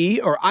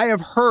see, or I have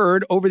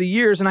heard over the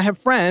years, and I have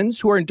friends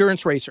who are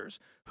endurance racers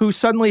who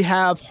suddenly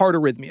have heart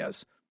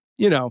arrhythmias.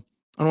 I don't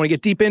want to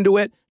get deep into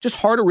it, just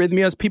heart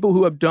arrhythmias, people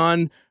who have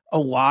done a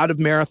lot of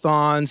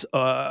marathons,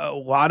 a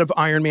lot of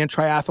Ironman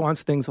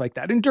triathlons, things like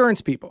that,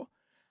 endurance people.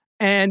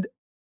 And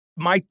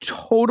my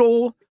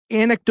total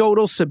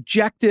anecdotal,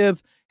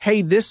 subjective,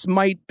 hey, this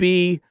might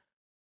be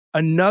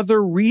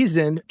another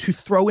reason to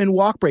throw in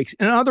walk breaks.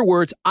 In other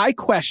words, I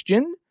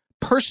question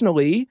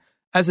personally,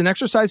 as an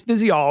exercise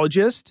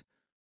physiologist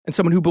and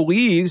someone who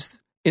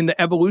believes in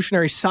the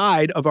evolutionary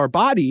side of our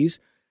bodies,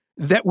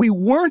 that we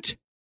weren't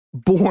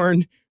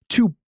born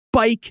to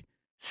bike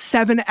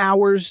 7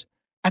 hours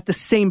at the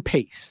same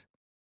pace.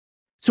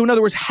 So in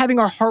other words, having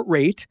our heart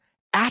rate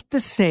at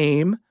the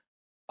same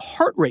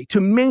heart rate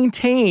to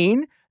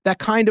maintain that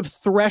kind of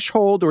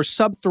threshold or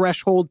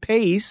sub-threshold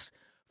pace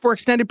for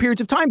extended periods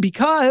of time,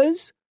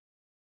 because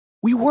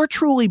we were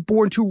truly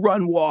born to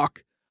run,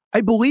 walk.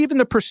 I believe in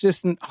the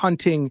persistent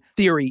hunting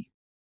theory.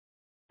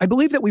 I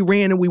believe that we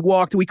ran and we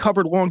walked and we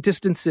covered long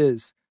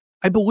distances.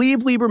 I believe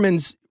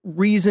Lieberman's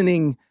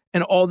reasoning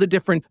and all the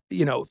different,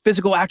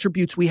 physical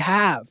attributes we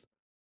have.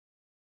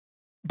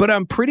 But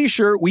I'm pretty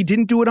sure we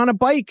didn't do it on a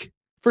bike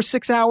for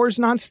 6 hours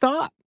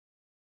nonstop.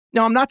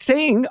 Now, I'm not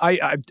saying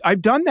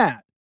I've done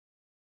that.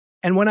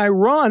 And when I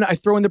run, I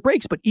throw in the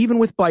brakes, but even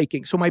with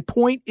biking. So my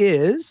point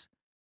is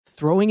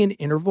throwing in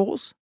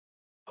intervals,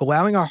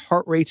 allowing our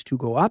heart rates to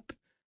go up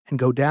and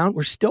go down.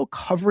 We're still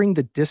covering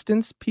the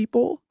distance,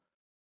 people,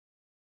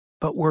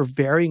 but we're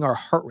varying our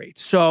heart rate.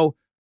 So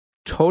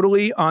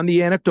totally on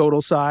the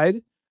anecdotal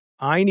side,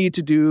 I need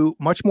to do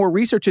much more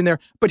research in there.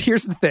 But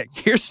here's the thing.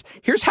 Here's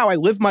how I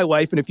live my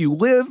life. And if you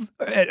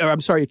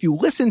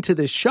listen to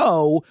this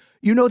show,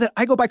 you know that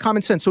I go by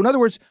common sense. So in other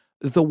words,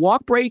 the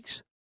walk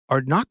breaks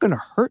are not going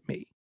to hurt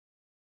me,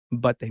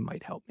 but they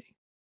might help me.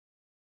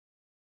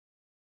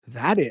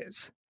 That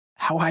is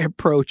how I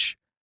approach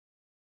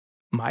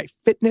my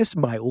fitness,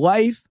 my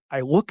life.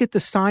 I look at the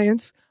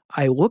science,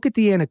 I look at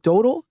the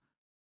anecdotal,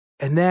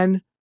 and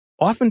then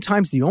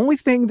oftentimes the only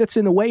thing that's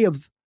in the way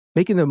of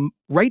making the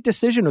right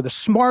decision or the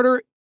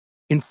smarter,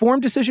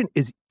 informed decision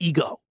is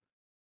ego.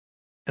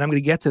 And I'm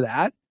going to get to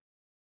that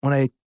when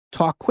I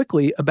talk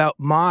quickly about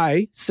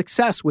my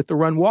success with the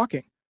run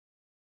walking.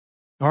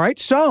 All right.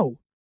 So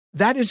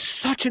that is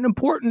such an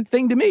important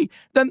thing to me.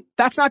 Then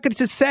that's not going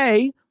to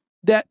say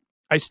that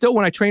I still,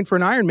 when I train for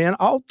an Ironman,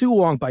 I'll do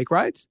long bike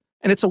rides.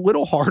 And it's a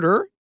little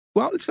harder.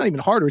 Well, it's not even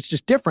harder. It's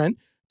just different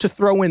to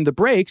throw in the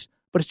brakes,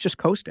 but it's just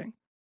coasting.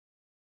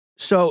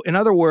 So in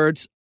other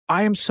words,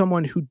 I am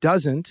someone who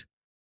doesn't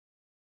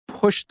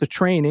push the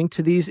training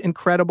to these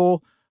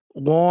incredible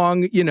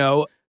long,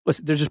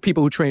 listen, there's just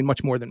people who train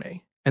much more than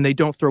me, and they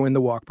don't throw in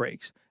the walk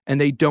breaks,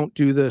 and they don't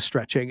do the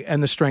stretching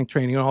and the strength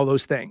training and all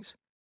those things.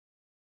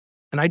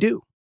 And I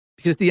do,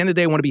 because at the end of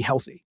the day, I want to be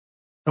healthy.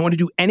 I don't want to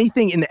do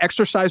anything in the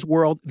exercise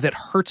world that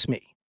hurts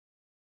me.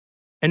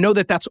 And know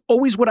that that's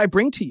always what I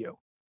bring to you.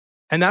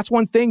 And that's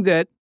one thing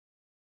that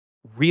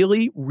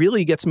really,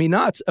 really gets me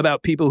nuts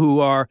about people who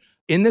are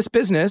in this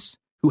business,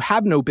 who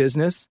have no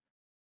business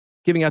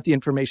giving out the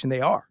information they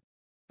are.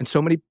 And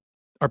so many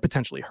are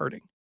potentially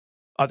hurting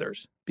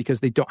others because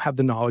they don't have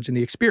the knowledge and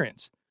the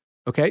experience.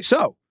 Okay,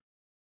 so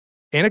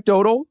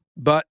anecdotal,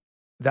 but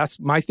that's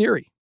my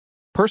theory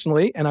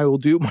personally, and I will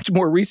do much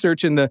more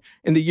research in the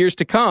years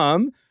to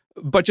come.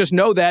 But just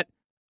know that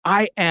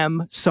I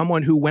am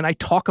someone who, when I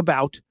talk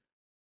about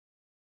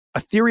a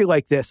theory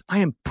like this, I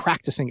am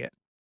practicing it.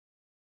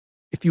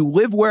 If you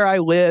live where I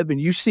live and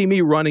you see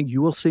me running,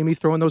 you will see me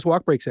throwing those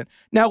walk breaks in.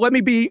 Now, let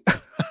me be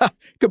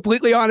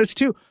completely honest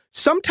too.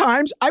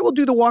 Sometimes I will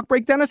do the walk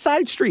break down a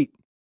side street.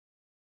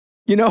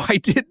 I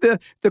did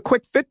the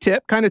quick fit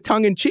tip, kind of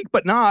tongue in cheek,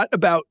 but not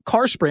about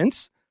car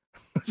sprints.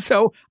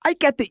 So I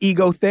get the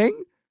ego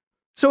thing.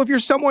 So if you're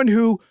someone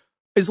who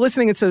is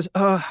listening and says,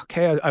 oh,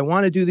 okay, I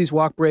want to do these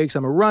walk breaks.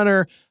 I'm a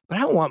runner, but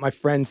I don't want my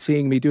friends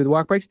seeing me do the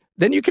walk breaks.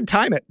 Then you can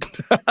time it.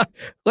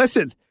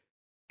 Listen,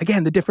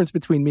 again, the difference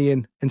between me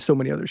and so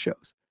many other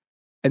shows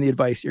and the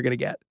advice you're going to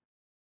get.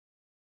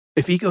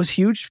 If ego's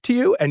huge to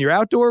you and you're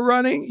outdoor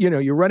running,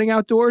 you're running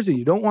outdoors and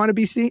you don't want to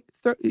be seen,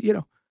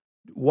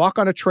 walk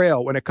on a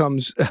trail when it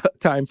comes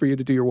time for you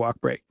to do your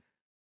walk break.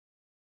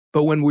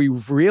 But when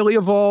we've really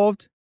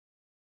evolved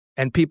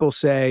and people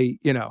say,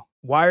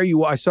 why are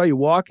you, I saw you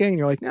walking, and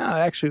you're like, no, I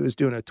actually was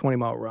doing a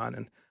 20-mile run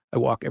and I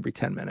walk every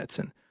 10 minutes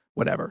and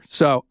whatever.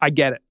 So I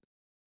get it.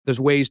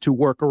 There's ways to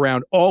work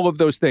around all of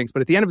those things.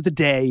 But at the end of the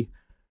day,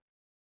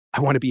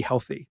 I want to be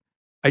healthy.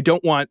 I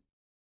don't want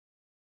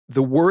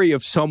the worry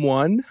of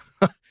someone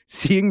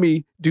seeing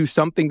me do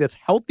something that's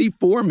healthy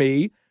for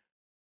me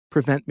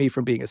prevent me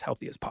from being as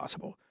healthy as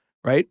possible,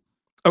 right?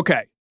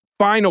 Okay,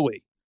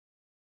 finally,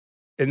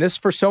 and this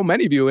for so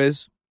many of you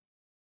is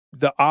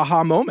the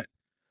aha moment.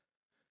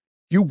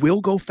 You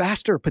will go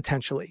faster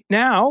potentially.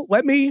 Now,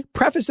 let me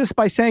preface this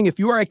by saying if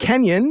you are a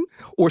Kenyan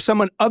or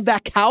someone of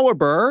that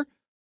caliber,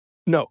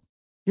 no,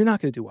 you're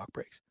not going to do walk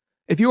breaks.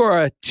 If you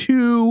are a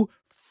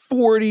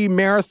 240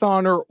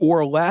 marathoner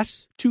or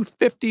less,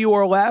 250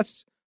 or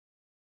less,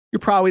 you're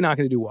probably not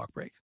going to do walk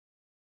breaks.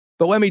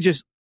 But let me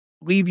just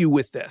leave you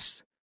with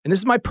this. And this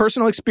is my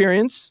personal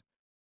experience.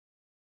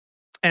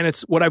 And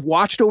it's what I've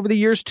watched over the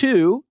years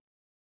too.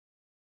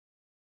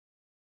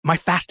 My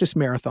fastest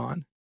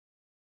marathon,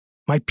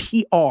 my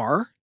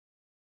PR,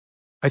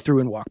 I threw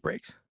in walk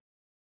breaks.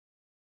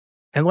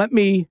 And let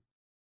me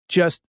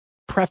just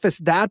preface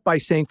that by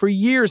saying for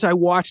years I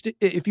watched,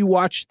 if you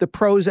watch the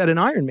pros at an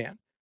Ironman,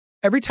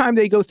 every time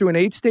they go through an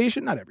aid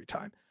station, not every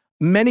time,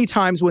 many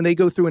times when they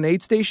go through an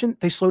aid station,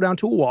 they slow down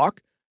to a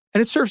walk,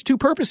 and it serves two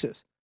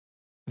purposes.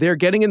 They're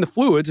getting in the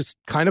fluids. It's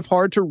kind of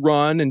hard to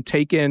run and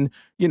take in,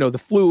 the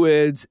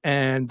fluids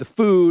and the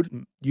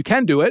food. You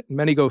can do it.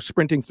 Many go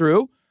sprinting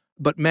through,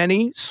 but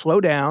many slow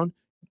down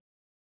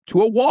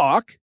to a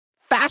walk,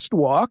 fast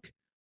walk,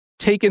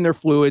 take in their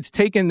fluids,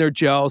 take in their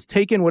gels,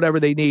 take in whatever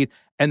they need,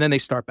 and then they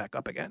start back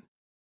up again.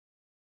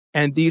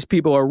 And these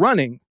people are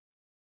running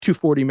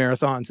 240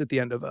 marathons at the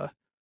end of a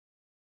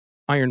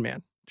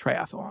Ironman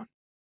triathlon.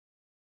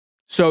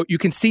 So you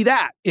can see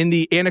that in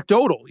the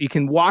anecdotal. You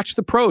can watch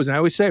the pros. And I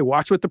always say,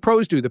 watch what the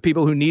pros do. The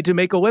people who need to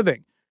make a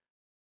living,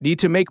 need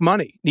to make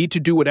money, need to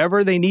do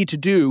whatever they need to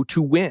do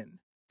to win,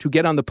 to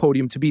get on the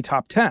podium, to be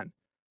top 10.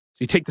 So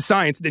you take the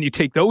science, then you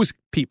take those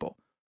people.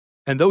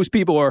 And those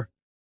people are,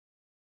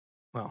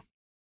 well,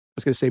 I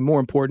was going to say more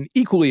important,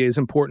 equally as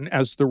important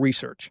as the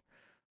research.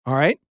 All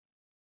right.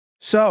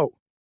 So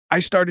I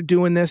started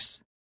doing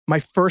this. My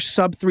first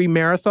sub-3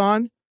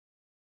 marathon,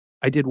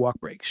 I did walk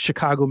breaks,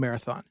 Chicago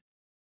Marathon.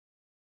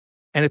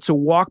 And it's a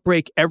walk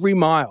break every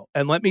mile.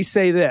 And let me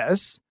say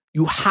this,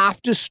 you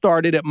have to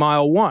start it at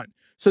mile 1.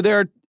 So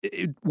they're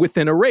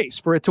within a race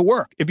for it to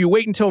work. If you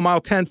wait until mile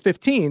 10,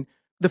 15,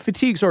 the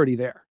fatigue's already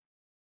there.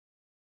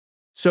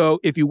 So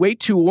if you wait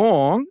too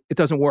long, it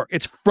doesn't work.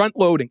 It's front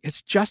loading.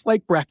 It's just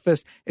like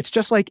breakfast. It's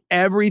just like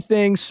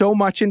everything so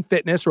much in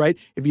fitness, right?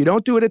 If you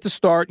don't do it at the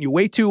start and you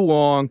wait too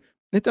long,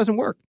 it doesn't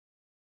work.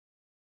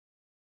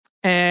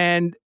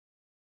 And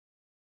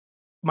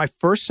my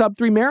first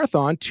sub-3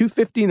 marathon,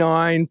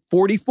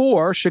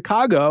 2:59:44,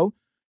 Chicago,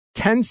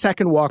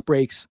 10-second walk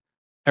breaks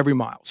every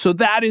mile. So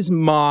that is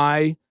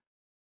my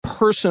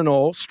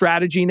personal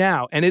strategy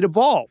now. And it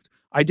evolved.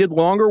 I did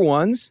longer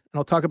ones, and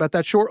I'll talk about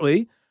that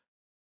shortly,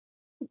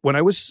 when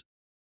I was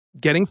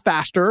getting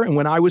faster and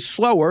when I was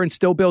slower and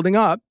still building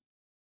up.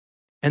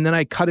 And then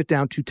I cut it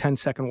down to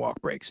 10-second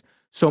walk breaks.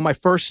 So my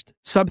first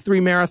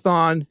sub-3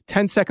 marathon,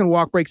 10-second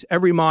walk breaks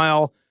every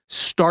mile,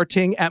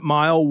 starting at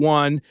mile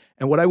 1.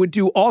 And what I would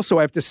do also,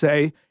 I have to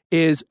say,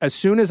 is as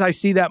soon as I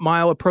see that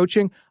mile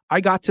approaching,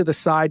 I got to the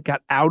side,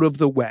 got out of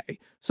the way.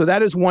 So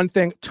that is one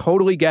thing,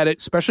 totally get it,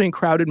 especially in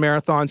crowded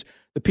marathons.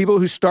 The people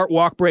who start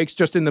walk breaks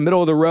just in the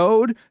middle of the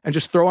road and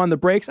just throw on the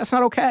brakes, that's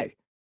not okay.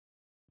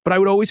 But I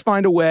would always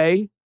find a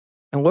way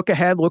and look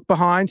ahead, look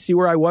behind, see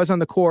where I was on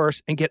the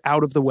course and get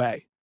out of the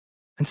way.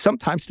 And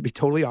sometimes, to be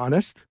totally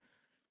honest,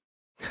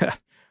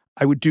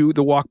 I would do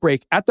the walk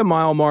break at the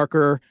mile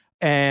marker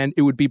and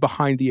it would be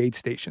behind the aid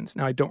stations.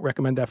 Now, I don't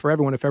recommend that for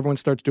everyone. If everyone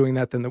starts doing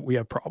that, then we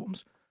have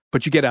problems.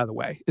 But you get out of the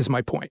way is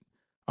my point.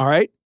 All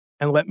right?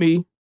 And let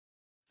me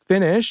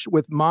finish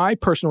with my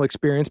personal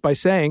experience by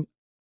saying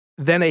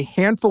then a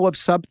handful of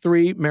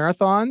sub-3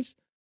 marathons,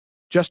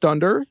 just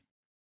under,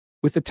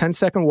 with a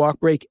 10-second walk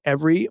break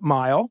every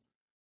mile.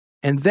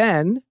 And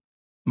then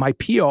my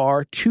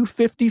PR,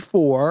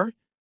 2:54,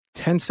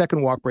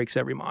 10-second walk breaks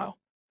every mile.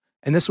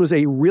 And this was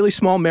a really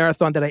small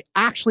marathon that I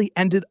actually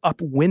ended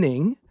up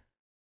winning.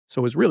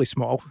 So it was really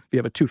small. If you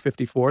have a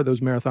 2:54, those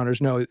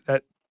marathoners know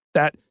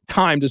that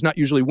time does not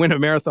usually win a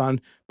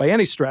marathon by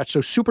any stretch.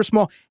 So super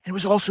small. And it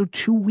was also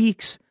 2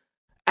 weeks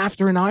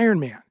after an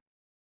Ironman.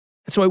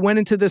 And so I went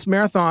into this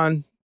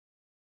marathon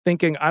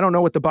thinking, I don't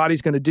know what the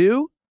body's going to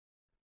do.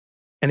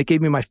 And it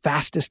gave me my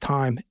fastest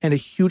time. And a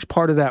huge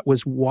part of that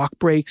was walk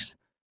breaks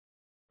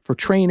for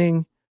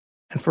training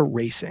and for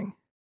racing.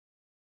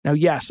 Now,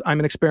 yes, I'm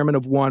an experiment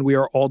of one. We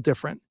are all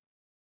different.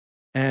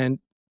 And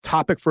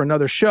topic for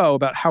another show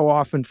about how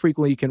often,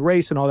 frequently you can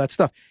race and all that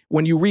stuff.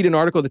 When you read an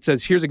article that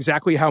says, here's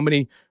exactly how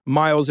many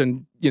miles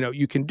and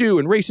you can do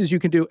and races you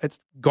can do,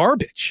 it's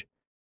garbage.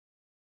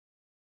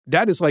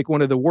 That is like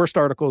one of the worst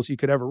articles you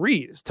could ever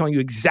read. It's telling you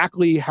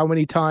exactly how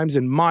many times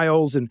and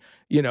miles and,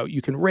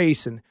 you can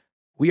race. And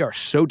we are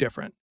so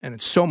different. And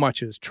it's so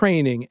much as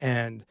training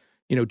and,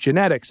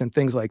 genetics and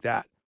things like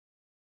that.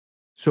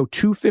 So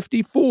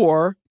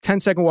 2:54,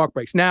 10-second walk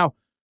breaks. Now,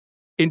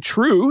 in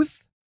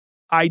truth,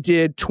 I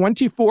did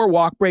 24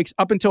 walk breaks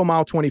up until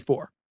mile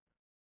 24.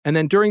 And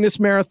then during this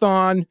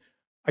marathon,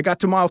 I got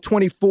to mile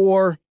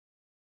 24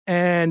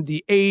 and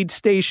the aid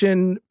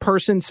station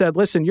person said,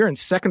 listen, you're in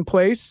second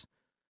place,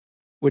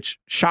 which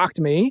shocked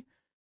me.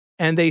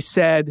 And they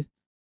said,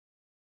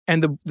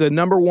 and the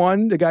number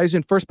one, the guy who's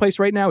in first place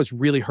right now is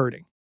really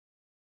hurting.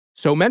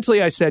 So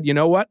mentally I said, you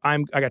know what? I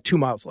got 2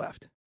 miles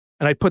left.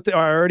 And I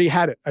already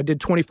had it. I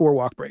did 24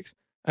 walk breaks.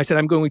 I said,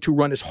 I'm going to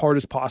run as hard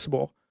as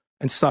possible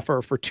and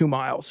suffer for 2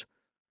 miles.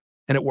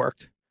 And it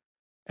worked.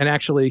 And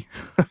actually,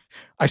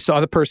 I saw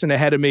the person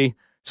ahead of me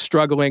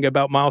struggling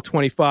about mile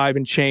 25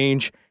 and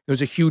change. There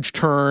was a huge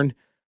turn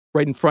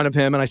right in front of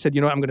him. And I said,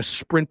 I'm going to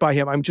sprint by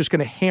him. I'm just going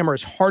to hammer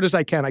as hard as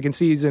I can. I can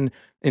see he's in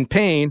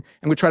pain.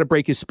 I'm going to try to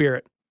break his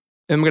spirit.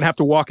 And I'm going to have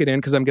to walk it in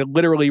because I'm going to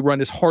literally run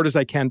as hard as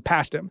I can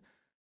past him.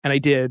 And I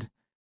did.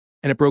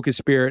 And it broke his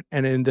spirit.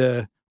 And in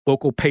the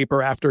local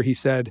paper after, he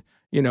said,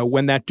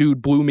 when that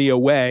dude blew me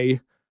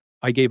away,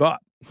 I gave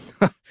up.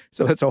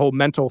 So that's a whole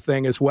mental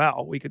thing as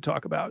well we could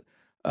talk about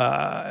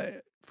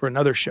for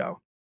another show.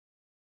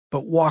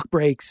 But walk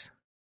breaks,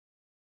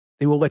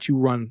 they will let you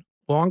run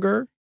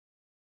longer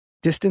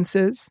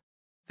distances.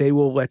 They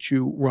will let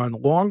you run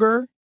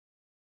longer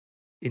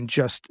in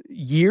just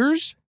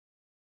years.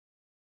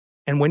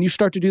 And when you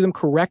start to do them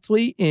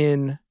correctly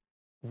in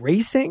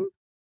racing,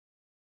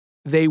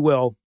 they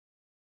will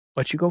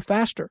let you go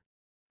faster.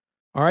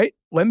 All right,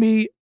 let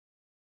me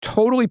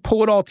totally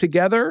pull it all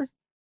together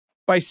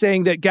by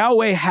saying that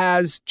Galloway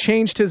has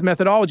changed his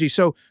methodology.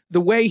 So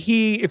the way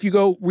if you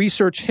go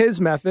research his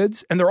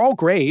methods, and they're all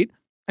great,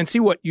 and see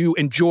what you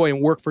enjoy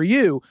and work for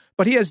you,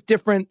 but he has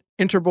different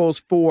intervals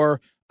for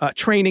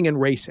training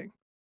and racing.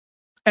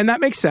 And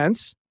that makes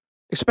sense,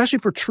 especially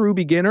for true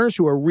beginners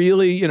who are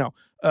really,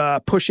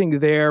 pushing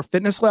their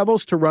fitness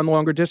levels to run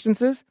longer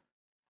distances.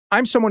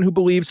 I'm someone who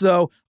believes,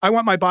 though, I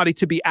want my body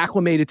to be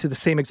acclimated to the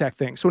same exact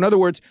thing. So in other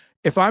words,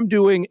 if I'm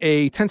doing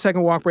a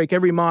 10-second walk break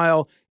every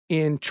mile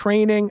in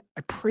training,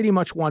 I pretty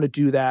much want to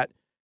do that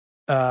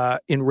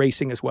in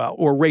racing as well,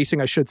 or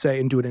racing, I should say,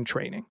 and do it in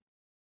training.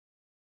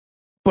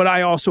 But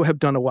I also have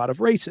done a lot of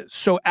races.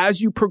 So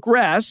as you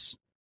progress,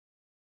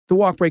 the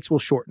walk breaks will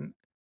shorten.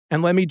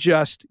 And let me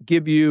just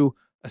give you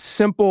a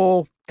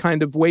simple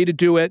kind of way to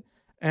do it.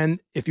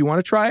 And if you want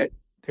to try it,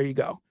 there you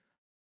go.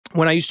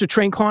 When I used to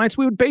train clients,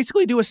 we would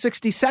basically do a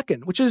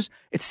 60-second, which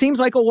it seems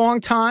like a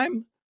long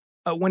time,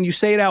 when you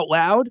say it out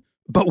loud,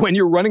 but when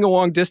you're running a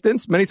long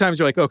distance, many times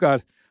you're like, oh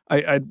God,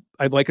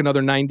 I'd like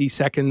another 90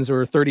 seconds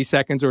or 30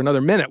 seconds or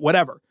another minute,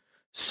 whatever.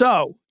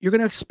 So you're going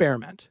to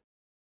experiment,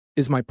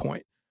 is my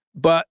point.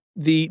 But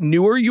the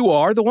newer you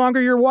are, the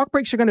longer your walk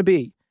breaks are going to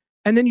be.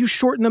 And then you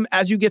shorten them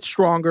as you get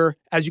stronger,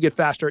 as you get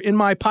faster. In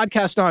my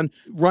podcast on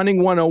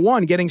Running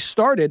 101, Getting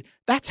Started,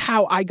 that's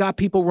how I got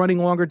people running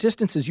longer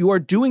distances. You are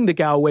doing the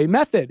Galloway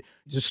method.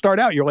 To start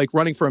out, you're like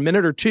running for a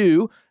minute or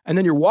two, and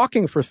then you're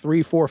walking for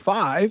 3, 4,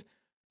 5,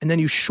 and then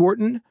you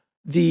shorten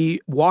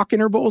the walk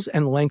intervals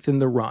and lengthen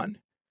the run.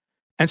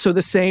 And so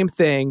the same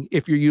thing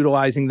if you're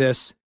utilizing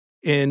this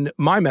in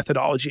my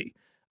methodology.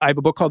 I have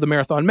a book called The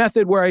Marathon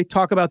Method where I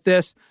talk about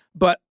this,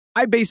 but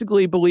I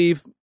basically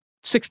believe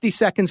 60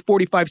 seconds,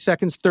 45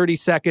 seconds, 30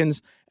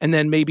 seconds, and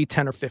then maybe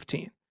 10 or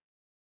 15.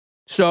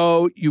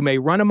 So you may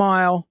run a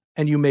mile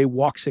and you may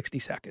walk 60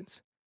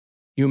 seconds.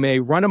 You may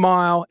run a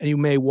mile and you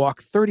may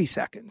walk 30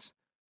 seconds.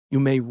 You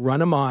may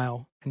run a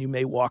mile and you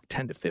may walk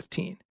 10 to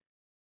 15.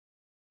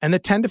 And the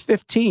 10 to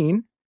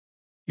 15,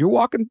 you're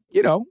walking,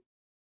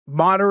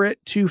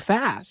 moderate to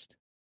fast.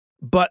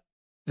 But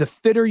the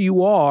fitter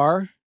you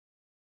are,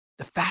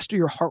 the faster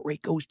your heart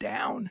rate goes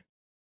down.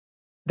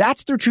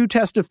 That's the true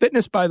test of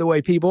fitness, by the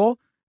way, people.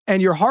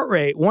 And your heart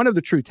rate, one of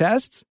the true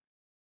tests,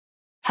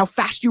 how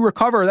fast you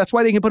recover. That's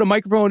why they can put a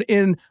microphone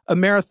in a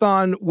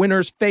marathon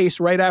winner's face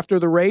right after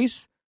the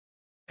race.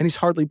 And he's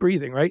hardly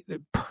breathing, right?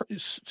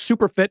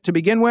 Super fit to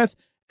begin with,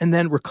 and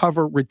then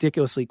recover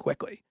ridiculously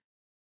quickly.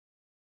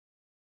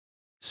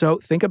 So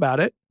think about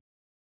it.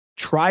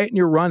 Try it in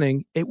your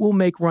running. It will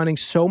make running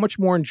so much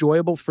more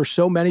enjoyable for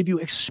so many of you,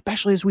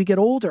 especially as we get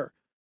older.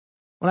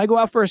 When I go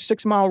out for a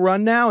 6-mile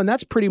run now, and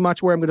that's pretty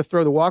much where I'm going to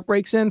throw the walk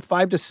breaks in,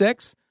 5 to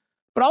 6,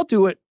 but I'll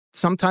do it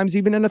sometimes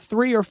even in a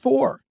 3 or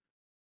 4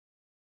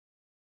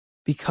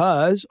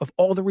 because of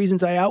all the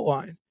reasons I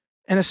outlined,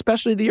 and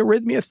especially the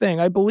arrhythmia thing.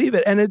 I believe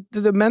it. And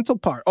the mental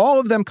part, all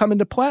of them come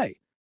into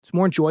play. It's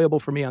more enjoyable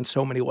for me on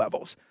so many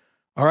levels.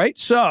 All right.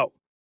 So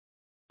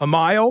a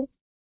mile,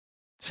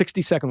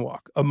 60-second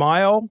walk, a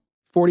mile,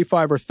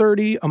 45 or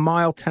 30, a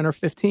mile, 10 or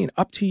 15,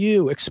 up to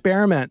you.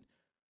 Experiment.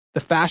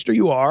 The faster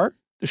you are,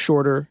 the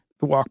shorter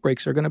the walk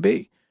breaks are going to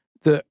be.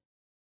 The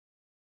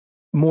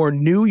more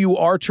new you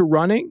are to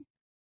running,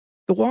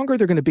 the longer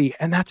they're going to be,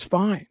 and that's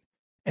fine.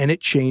 And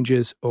it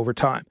changes over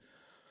time.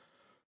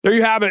 There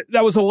you have it.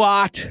 That was a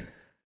lot.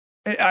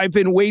 I've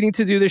been waiting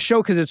to do this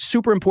show because it's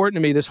super important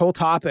to me, this whole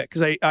topic,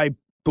 because I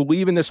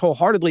believe in this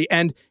wholeheartedly,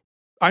 and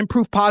I'm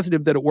proof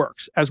positive that it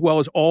works, as well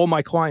as all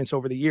my clients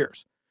over the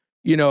years.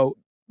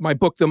 My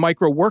book, The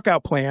Micro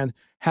Workout Plan,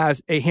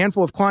 has a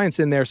handful of clients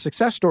in there,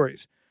 success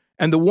stories.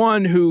 And the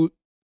one who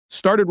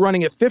started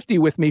running at 50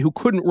 with me, who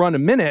couldn't run a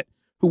minute,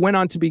 who went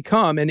on to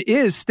become and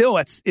is still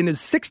in his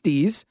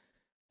 60s,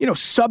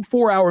 sub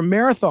 4-hour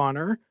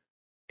marathoner.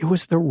 It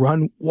was the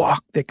run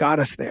walk that got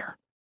us there.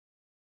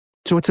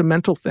 So it's a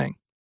mental thing,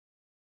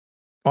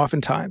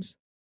 oftentimes.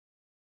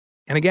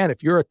 And again,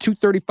 if you're a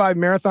 2:35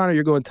 marathoner,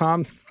 you're going,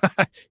 Tom,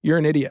 you're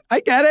an idiot. I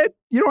get it.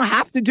 You don't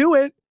have to do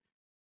it.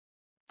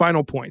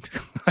 Final point.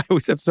 I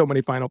always have so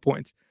many final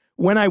points.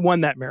 When I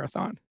won that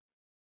marathon,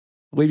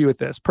 I'll leave you with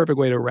this. Perfect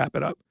way to wrap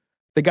it up.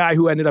 The guy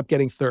who ended up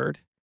getting third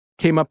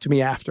came up to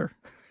me after.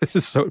 This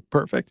is so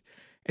perfect.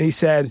 And he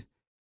said,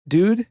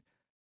 dude,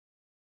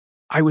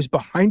 I was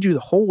behind you the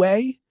whole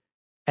way,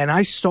 and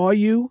I saw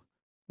you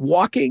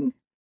walking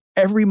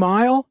every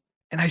mile,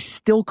 and I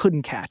still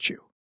couldn't catch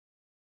you.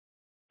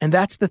 And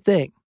that's the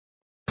thing.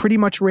 Pretty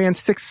much ran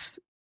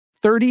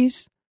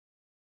 6:30s,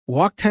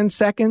 walked 10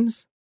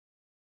 seconds,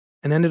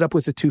 and ended up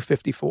with a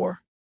 2:54.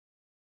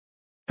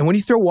 And when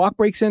you throw walk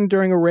breaks in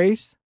during a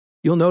race,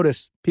 you'll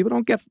notice people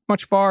don't get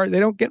much far. They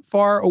don't get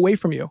far away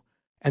from you.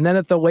 And then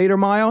at the later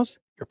miles,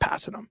 you're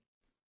passing them.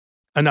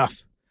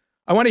 Enough.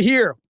 I want to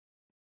hear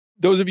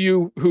those of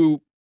you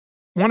who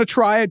want to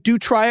try it, do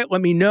try it.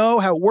 Let me know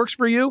how it works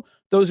for you.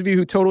 Those of you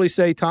who totally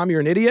say, Tom, you're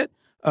an idiot.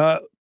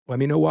 Let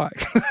me know why.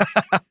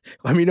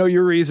 Let me know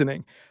your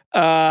reasoning.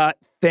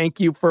 Thank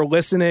you for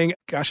listening.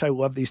 Gosh, I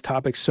love these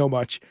topics so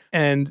much.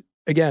 And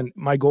again,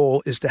 my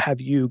goal is to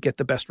have you get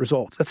the best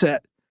results. That's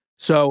it.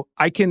 So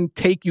I can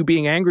take you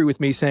being angry with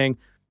me saying,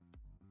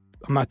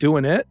 I'm not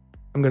doing it.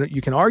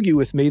 You can argue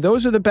with me.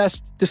 Those are the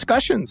best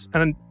discussions.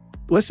 And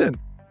listen,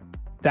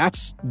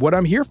 that's what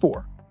I'm here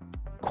for.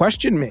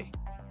 Question me.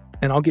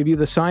 And I'll give you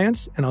the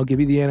science, and I'll give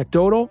you the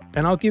anecdotal,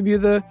 and I'll give you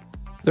the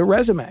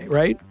resume,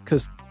 right?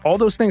 Because all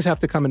those things have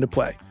to come into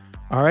play.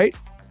 All right.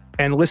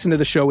 And listen to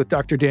the show with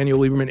Dr. Daniel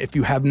Lieberman if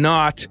you have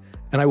not.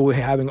 And I will be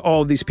having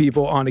all of these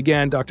people on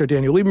again, Dr.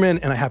 Daniel Lieberman,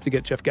 and I have to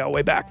get Jeff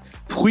Galloway back.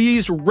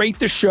 Please rate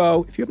the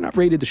show. If you have not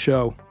rated the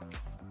show,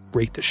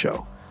 rate the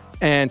show.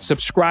 And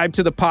subscribe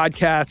to the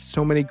podcast.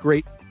 So many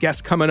great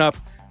guests coming up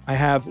I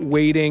have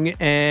waiting.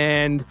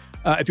 And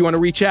if you want to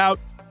reach out,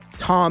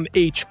 Tom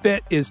H.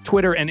 Fit is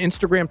Twitter and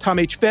Instagram, Tom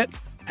H. Fit.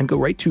 And go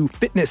right to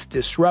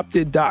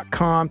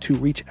fitnessdisrupted.com to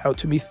reach out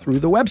to me through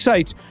the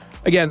website.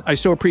 Again, I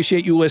so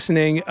appreciate you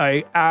listening.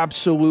 I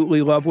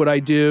absolutely love what I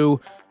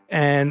do.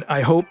 And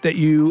I hope that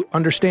you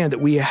understand that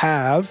we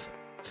have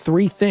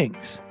three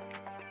things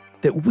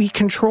that we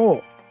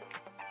control: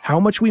 how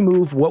much we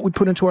move, what we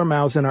put into our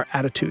mouths, and our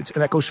attitudes.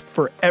 And that goes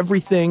for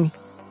everything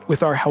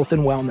with our health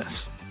and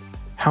wellness.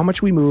 How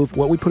much we move,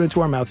 what we put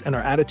into our mouths, and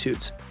our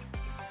attitudes.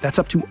 That's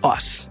up to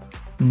us.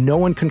 No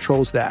one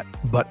controls that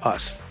but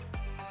us.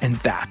 And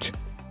that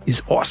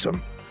is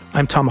awesome.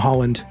 I'm Tom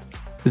Holland.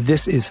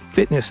 This is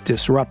Fitness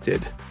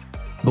Disrupted.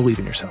 Believe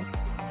in yourself.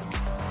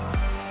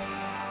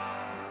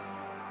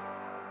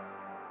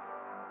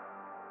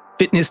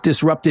 Fitness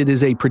Disrupted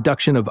is a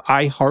production of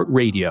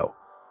iHeartRadio.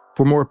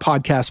 For more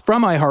podcasts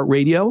from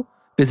iHeartRadio,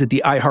 visit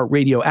the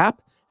iHeartRadio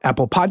app,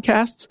 Apple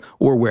Podcasts,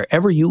 or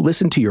wherever you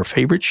listen to your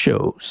favorite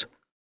shows.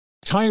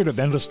 Tired of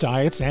endless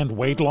diets and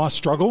weight loss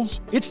struggles?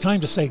 It's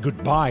time to say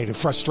goodbye to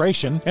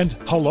frustration and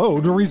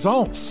hello to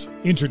results.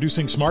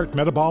 Introducing Smart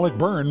Metabolic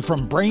Burn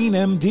from Brain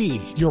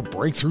MD, your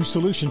breakthrough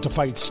solution to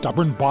fight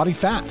stubborn body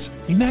fat.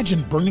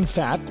 Imagine burning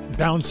fat,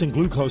 balancing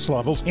glucose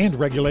levels, and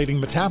regulating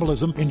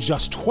metabolism in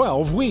just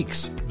 12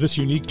 weeks. This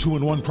unique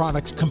 2-in-1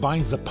 product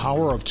combines the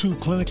power of 2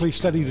 clinically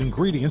studied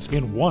ingredients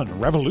in one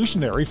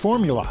revolutionary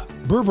formula.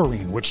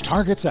 Berberine, which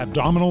targets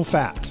abdominal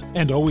fat,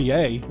 and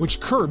OEA,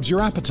 which curbs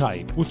your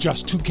appetite. With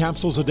just 2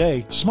 capsules a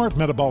day, Smart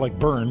Metabolic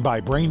Burn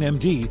by Brain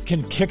MD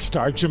can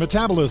kickstart your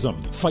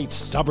metabolism, fight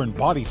stubborn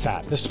body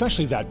fat, especially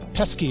that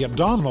pesky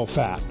abdominal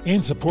fat,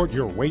 and support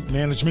your weight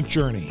management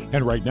journey.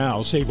 And right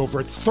now, save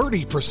over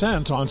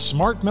 30% on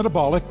Smart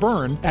Metabolic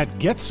Burn at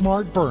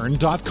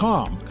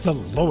GetSmartBurn.com. The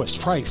lowest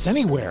price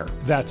anywhere.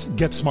 That's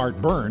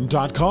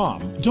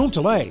GetSmartBurn.com. Don't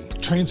delay.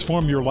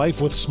 Transform your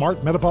life with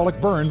Smart Metabolic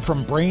Burn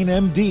from Brain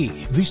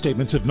MD. These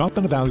statements have not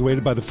been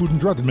evaluated by the Food and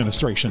Drug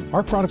Administration.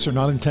 Our products are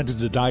not intended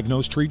to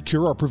diagnose, treat,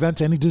 cure, or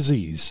prevent any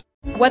disease.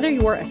 Whether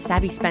you're a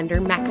savvy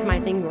spender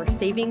maximizing your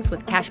savings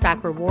with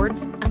cashback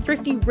rewards, a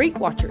thrifty rate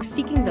watcher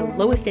seeking the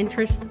lowest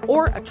interest,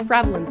 or a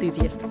travel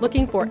enthusiast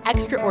looking for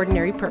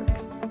extraordinary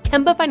perks,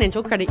 Kemba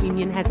Financial Credit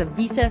Union has a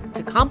visa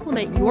to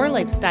complement your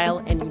lifestyle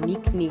and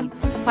unique needs.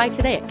 Apply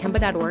today at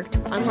Kemba.org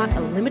to unlock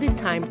a limited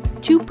time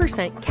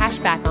 2% cash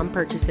back on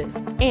purchases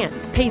and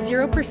pay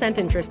 0%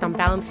 interest on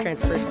balance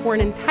transfers for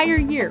an entire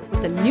year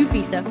with a new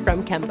visa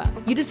from Kemba.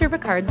 You deserve a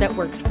card that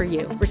works for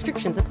you.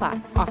 Restrictions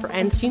apply. Offer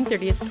ends June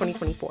 30th,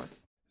 2024.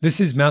 This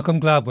is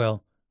Malcolm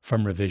Gladwell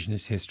from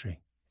Revisionist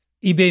History.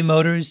 eBay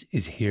Motors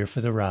is here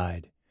for the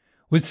ride.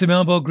 With some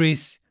elbow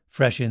grease,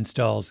 fresh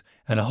installs,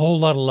 and a whole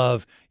lot of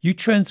love, you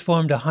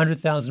transformed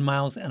 100,000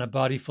 miles and a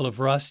body full of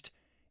rust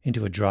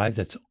into a drive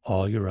that's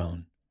all your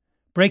own.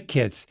 Brake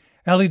kits,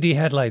 LED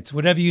headlights,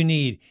 whatever you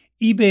need,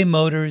 eBay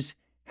Motors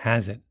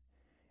has it.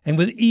 And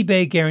with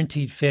eBay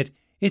Guaranteed Fit,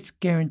 it's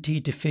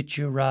guaranteed to fit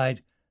your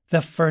ride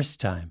the first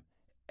time,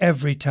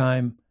 every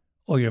time,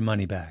 or your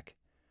money back.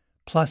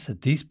 Plus,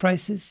 at these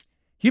prices,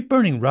 you're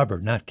burning rubber,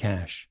 not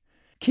cash.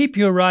 Keep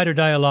your ride or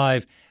die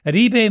alive at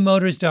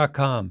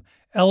ebaymotors.com.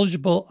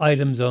 Eligible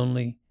items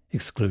only.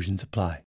 Exclusions apply.